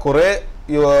പാർട്ടിയല്ല.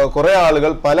 കുറെ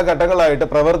ആളുകൾ പല ഘട്ടങ്ങളായിട്ട്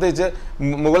പ്രവർത്തിച്ച്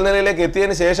മുകൾ നിലയിലേക്ക്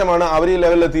എത്തിയതിനു ശേഷമാണ് അവർ ഈ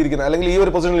ലെവലിൽ എത്തിയിരിക്കുന്നത്, അല്ലെങ്കിൽ ഈ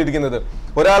ഒരു പൊസിഷനിൽ ഇരിക്കുന്നത്.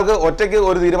 ഒരാൾക്ക് ഒറ്റയ്ക്ക്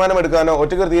ഒരു തീരുമാനം എടുക്കാനോ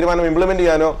ഒറ്റയ്ക്ക് ഒരു തീരുമാനം ഇംപ്ലിമെന്റ്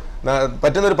ചെയ്യാനോ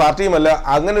പറ്റുന്ന ഒരു പാർട്ടിയുമല്ല.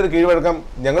 അങ്ങനെ ഒരു കീഴ്വഴക്കം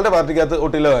ഞങ്ങളുടെ പാർട്ടിക്കകത്ത്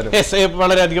ഒട്ടില്ല.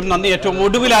 വളരെയധികം നന്ദി. ഏറ്റവും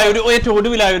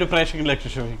ഒടുവിലായ ഒരു പ്രേക്ഷകൻ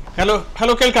ലക്ഷ്യം.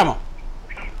 ഹലോ, കേൾക്കാമോ?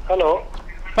 ഹലോ,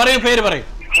 പറയൂ, പേര് പറയൂ.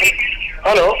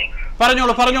 ഹലോ,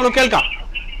 പറഞ്ഞോളൂ, കേൾക്കാം.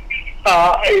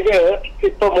 ഇത്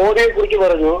ഇപ്പൊ മോദിയെ കുറിച്ച്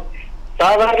പറഞ്ഞു,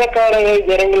 സാധാരണക്കാരായ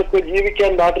ജനങ്ങൾക്ക്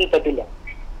ജീവിക്കാൻ നാട്ടിൽ പറ്റുമോ?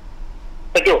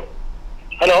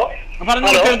 ഹലോ,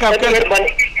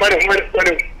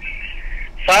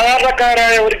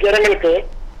 സാധാരണക്കാരായ ഒരു ജനങ്ങൾക്ക്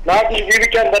നാട്ടിൽ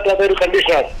ജീവിക്കാൻ പറ്റാത്ത ഒരു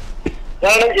കണ്ടീഷനാണ്.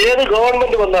 കാരണം ഏത്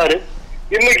ഗവൺമെന്റ് വന്നാലും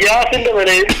ഇന്ന് ഗ്യാസിന്റെ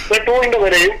വിലയും പെട്രോളിന്റെ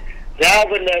വിലയും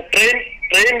പിന്നെ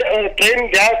ട്രെയിൻ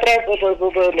യാത്ര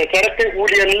ചരക്ക്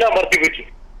കൂടിയെല്ലാം വർദ്ധിപ്പിച്ചു.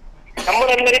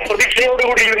 നമ്മളെല്ലാവരും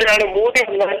പ്രതീക്ഷയോടുകൂടി ഇതിനാണ് മോദി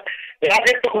വന്നാൽ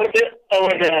രാജ്യത്ത് കുറച്ച്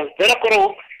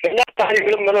വിലക്കുറവും എല്ലാ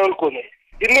കാര്യങ്ങളും നിലനിൽക്കുന്നു.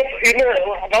 ഇന്ന്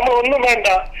നമ്മൾ ഒന്നും വേണ്ട,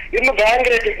 ഇന്ന് ബാങ്ക്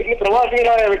റേറ്റ്, ഇന്ന്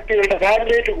പ്രവാസികളായ വ്യക്തികളുടെ ബാങ്ക്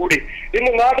റേറ്റ് കൂടി.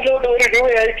 ഇന്ന് നാട്ടിലോട്ട് 1 രൂപ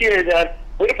അയച്ചു കഴിഞ്ഞാൽ,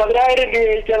 ഒരു 10,000 രൂപ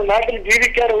അയച്ചാൽ നാട്ടിൽ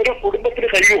ജീവിക്കാൻ ഒരു കുടുംബത്തിന്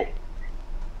കഴിയുമോ?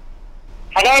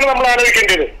 അതാണ് നമ്മൾ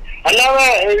ആലോചിക്കേണ്ടത്. അല്ലാതെ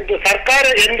സർക്കാർ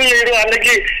എന്ത് ചെയ്തു,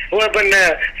 അല്ലെങ്കിൽ പിന്നെ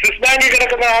സ്വിസ് ബാങ്കിൽ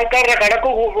കിടക്കുന്ന ആൾക്കാരുടെ കണക്ക്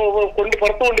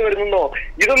പുറത്തു കൊണ്ടുവരുന്നോ,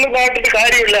 ഇതൊന്നും കാട്ടിട്ട്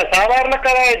കാര്യമില്ല.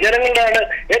 സാധാരണക്കാരായ ജനങ്ങളുടെയാണ്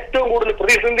ഏറ്റവും കൂടുതൽ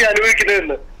പ്രതിസന്ധി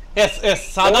അനുഭവിക്കുന്നതെന്ന്.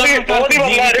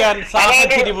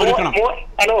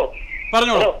 ഹലോ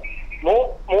പറഞ്ഞോളൂ.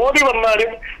 മോദി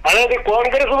വന്നാലും അതായത്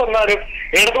കോൺഗ്രസ് വന്നാലും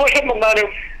ഇടതുപക്ഷം വന്നാലും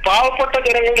പാവപ്പെട്ട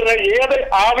ജനങ്ങളുടെ ഏത്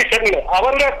ആവശ്യങ്ങള്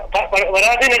അവരുടെ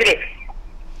പരാധീനങ്ങള്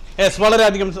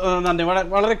വളരെയധികം നന്ദി.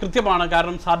 വളരെ കൃത്യമാണ്.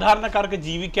 കാരണം സാധാരണക്കാർക്ക്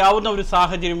ജീവിക്കാവുന്ന ഒരു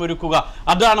സാഹചര്യം ഒരുക്കുക,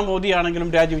 അതാണ് മോദിയാണെങ്കിലും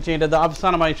രാജിവെച്ചതിൻ്റെത്.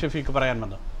 അവസാനമായി ഷഫീഖ് പറയാൻ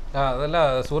വന്നത്. അതല്ല,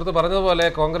 സുഹൃത്ത് പറഞ്ഞതുപോലെ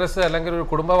കോൺഗ്രസ് അല്ലെങ്കിൽ ഒരു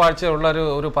കുടുംബവാഴ്ചയുള്ള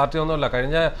ഒരു പാർട്ടിയൊന്നുമല്ല.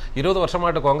 കഴിഞ്ഞ 20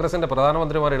 വർഷമായിട്ട് കോൺഗ്രസിന്റെ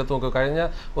പ്രധാനമന്ത്രിമാരെ എടുത്തു നോക്കൂ. കഴിഞ്ഞ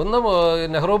ഒന്നും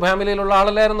നെഹ്റു ഫാമിലിയിലുള്ള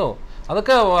ആളല്ലായിരുന്നു.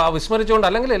 അതൊക്കെ വിസ്മരിച്ചുകൊണ്ട്,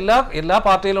 അല്ലെങ്കിൽ എല്ലാ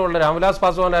പാർട്ടിയിലും ഉള്ള രാംവിലാസ്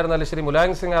പാസ്വാൻ ആയിരുന്നാലും ശരി,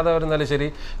 മുലായം സിംഗ് യാദവ് ആയിരുന്നാലും ശരി,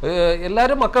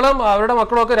 എല്ലാവരും അവരുടെ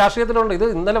മക്കളും ഒക്കെ രാഷ്ട്രീയത്തിലുണ്ട്. ഇത്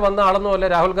ഇന്നലെ വന്ന ആളൊന്നുമല്ല.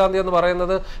 രാഹുൽ ഗാന്ധി എന്ന്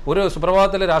പറയുന്നത് ഒരു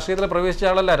സുപ്രഭാതത്തിൽ രാഷ്ട്രീയത്തിൽ പ്രവേശിച്ച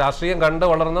ആളല്ല. രാഷ്ട്രീയം കണ്ട്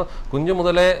വളർന്ന്, കുഞ്ഞു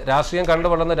മുതലേ രാഷ്ട്രീയം കണ്ട്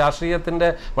വളർന്ന്, രാഷ്ട്രീയത്തിന്റെ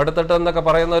മടുത്തട്ട് എന്നൊക്കെ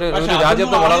പറയുന്ന ഒരു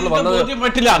രാജ്യത്ത് വളർന്നു വന്നത്.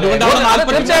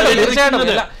 തീർച്ചയായിട്ടും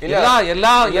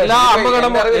എല്ലാ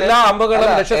അമ്പുകളും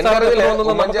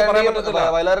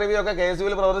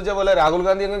പ്രവർത്തിച്ച പോലെ രാഹുൽ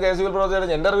ഗാന്ധി അങ്ങ് കെ എസ് യുവിൽ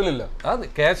പ്രവർത്തിച്ചാൽ എന്റെ അറിവിലില്ല. അത്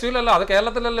കെ എസ് യുവിലല്ല, അത്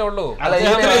കേരളത്തിലല്ലേ ഉള്ളൂ.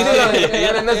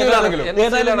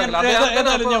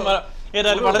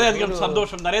 ഏതായാലും വളരെയധികം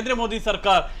സന്തോഷം. നരേന്ദ്രമോദി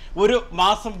സർക്കാർ 1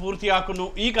 മാസം പൂർത്തിയാക്കുന്നു.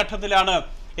 ഈ ഘട്ടത്തിലാണ്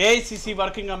AICC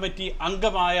വർക്കിംഗ് കമ്മിറ്റി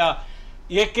അംഗമായ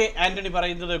AK ആന്റണി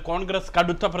പറയുന്നത് കോൺഗ്രസ്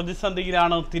കടുത്ത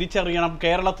പ്രതിസന്ധിയിലാണ്, തിരിച്ചറിയണം,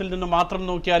 കേരളത്തിൽ നിന്ന് മാത്രം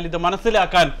നോക്കിയാൽ ഇത്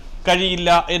മനസ്സിലാക്കാൻ കഴിയില്ല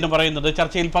എന്ന് പറയുന്നത്.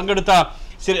 ചർച്ചയിൽ പങ്കെടുത്ത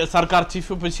സർക്കാർ chief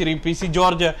whip Shri PC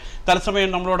George, തത്സമയം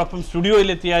നമ്മളോടൊപ്പം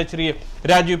സ്റ്റുഡിയോയിലെത്തിയ Shri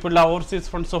Rajeev Pillai, overseas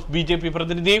funds of BJP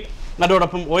പ്രതിനിധി,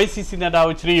 അതോടൊപ്പം OICC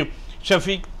നേതാവ് ശ്രീ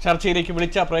ഷഫീഖ്. ചർച്ചയിലേക്ക്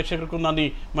വിളിച്ച പ്രേക്ഷകർക്കും നന്ദി.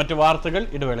 മറ്റു വാർത്തകൾ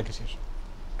ഇടവേളയ്ക്ക് ശേഷം.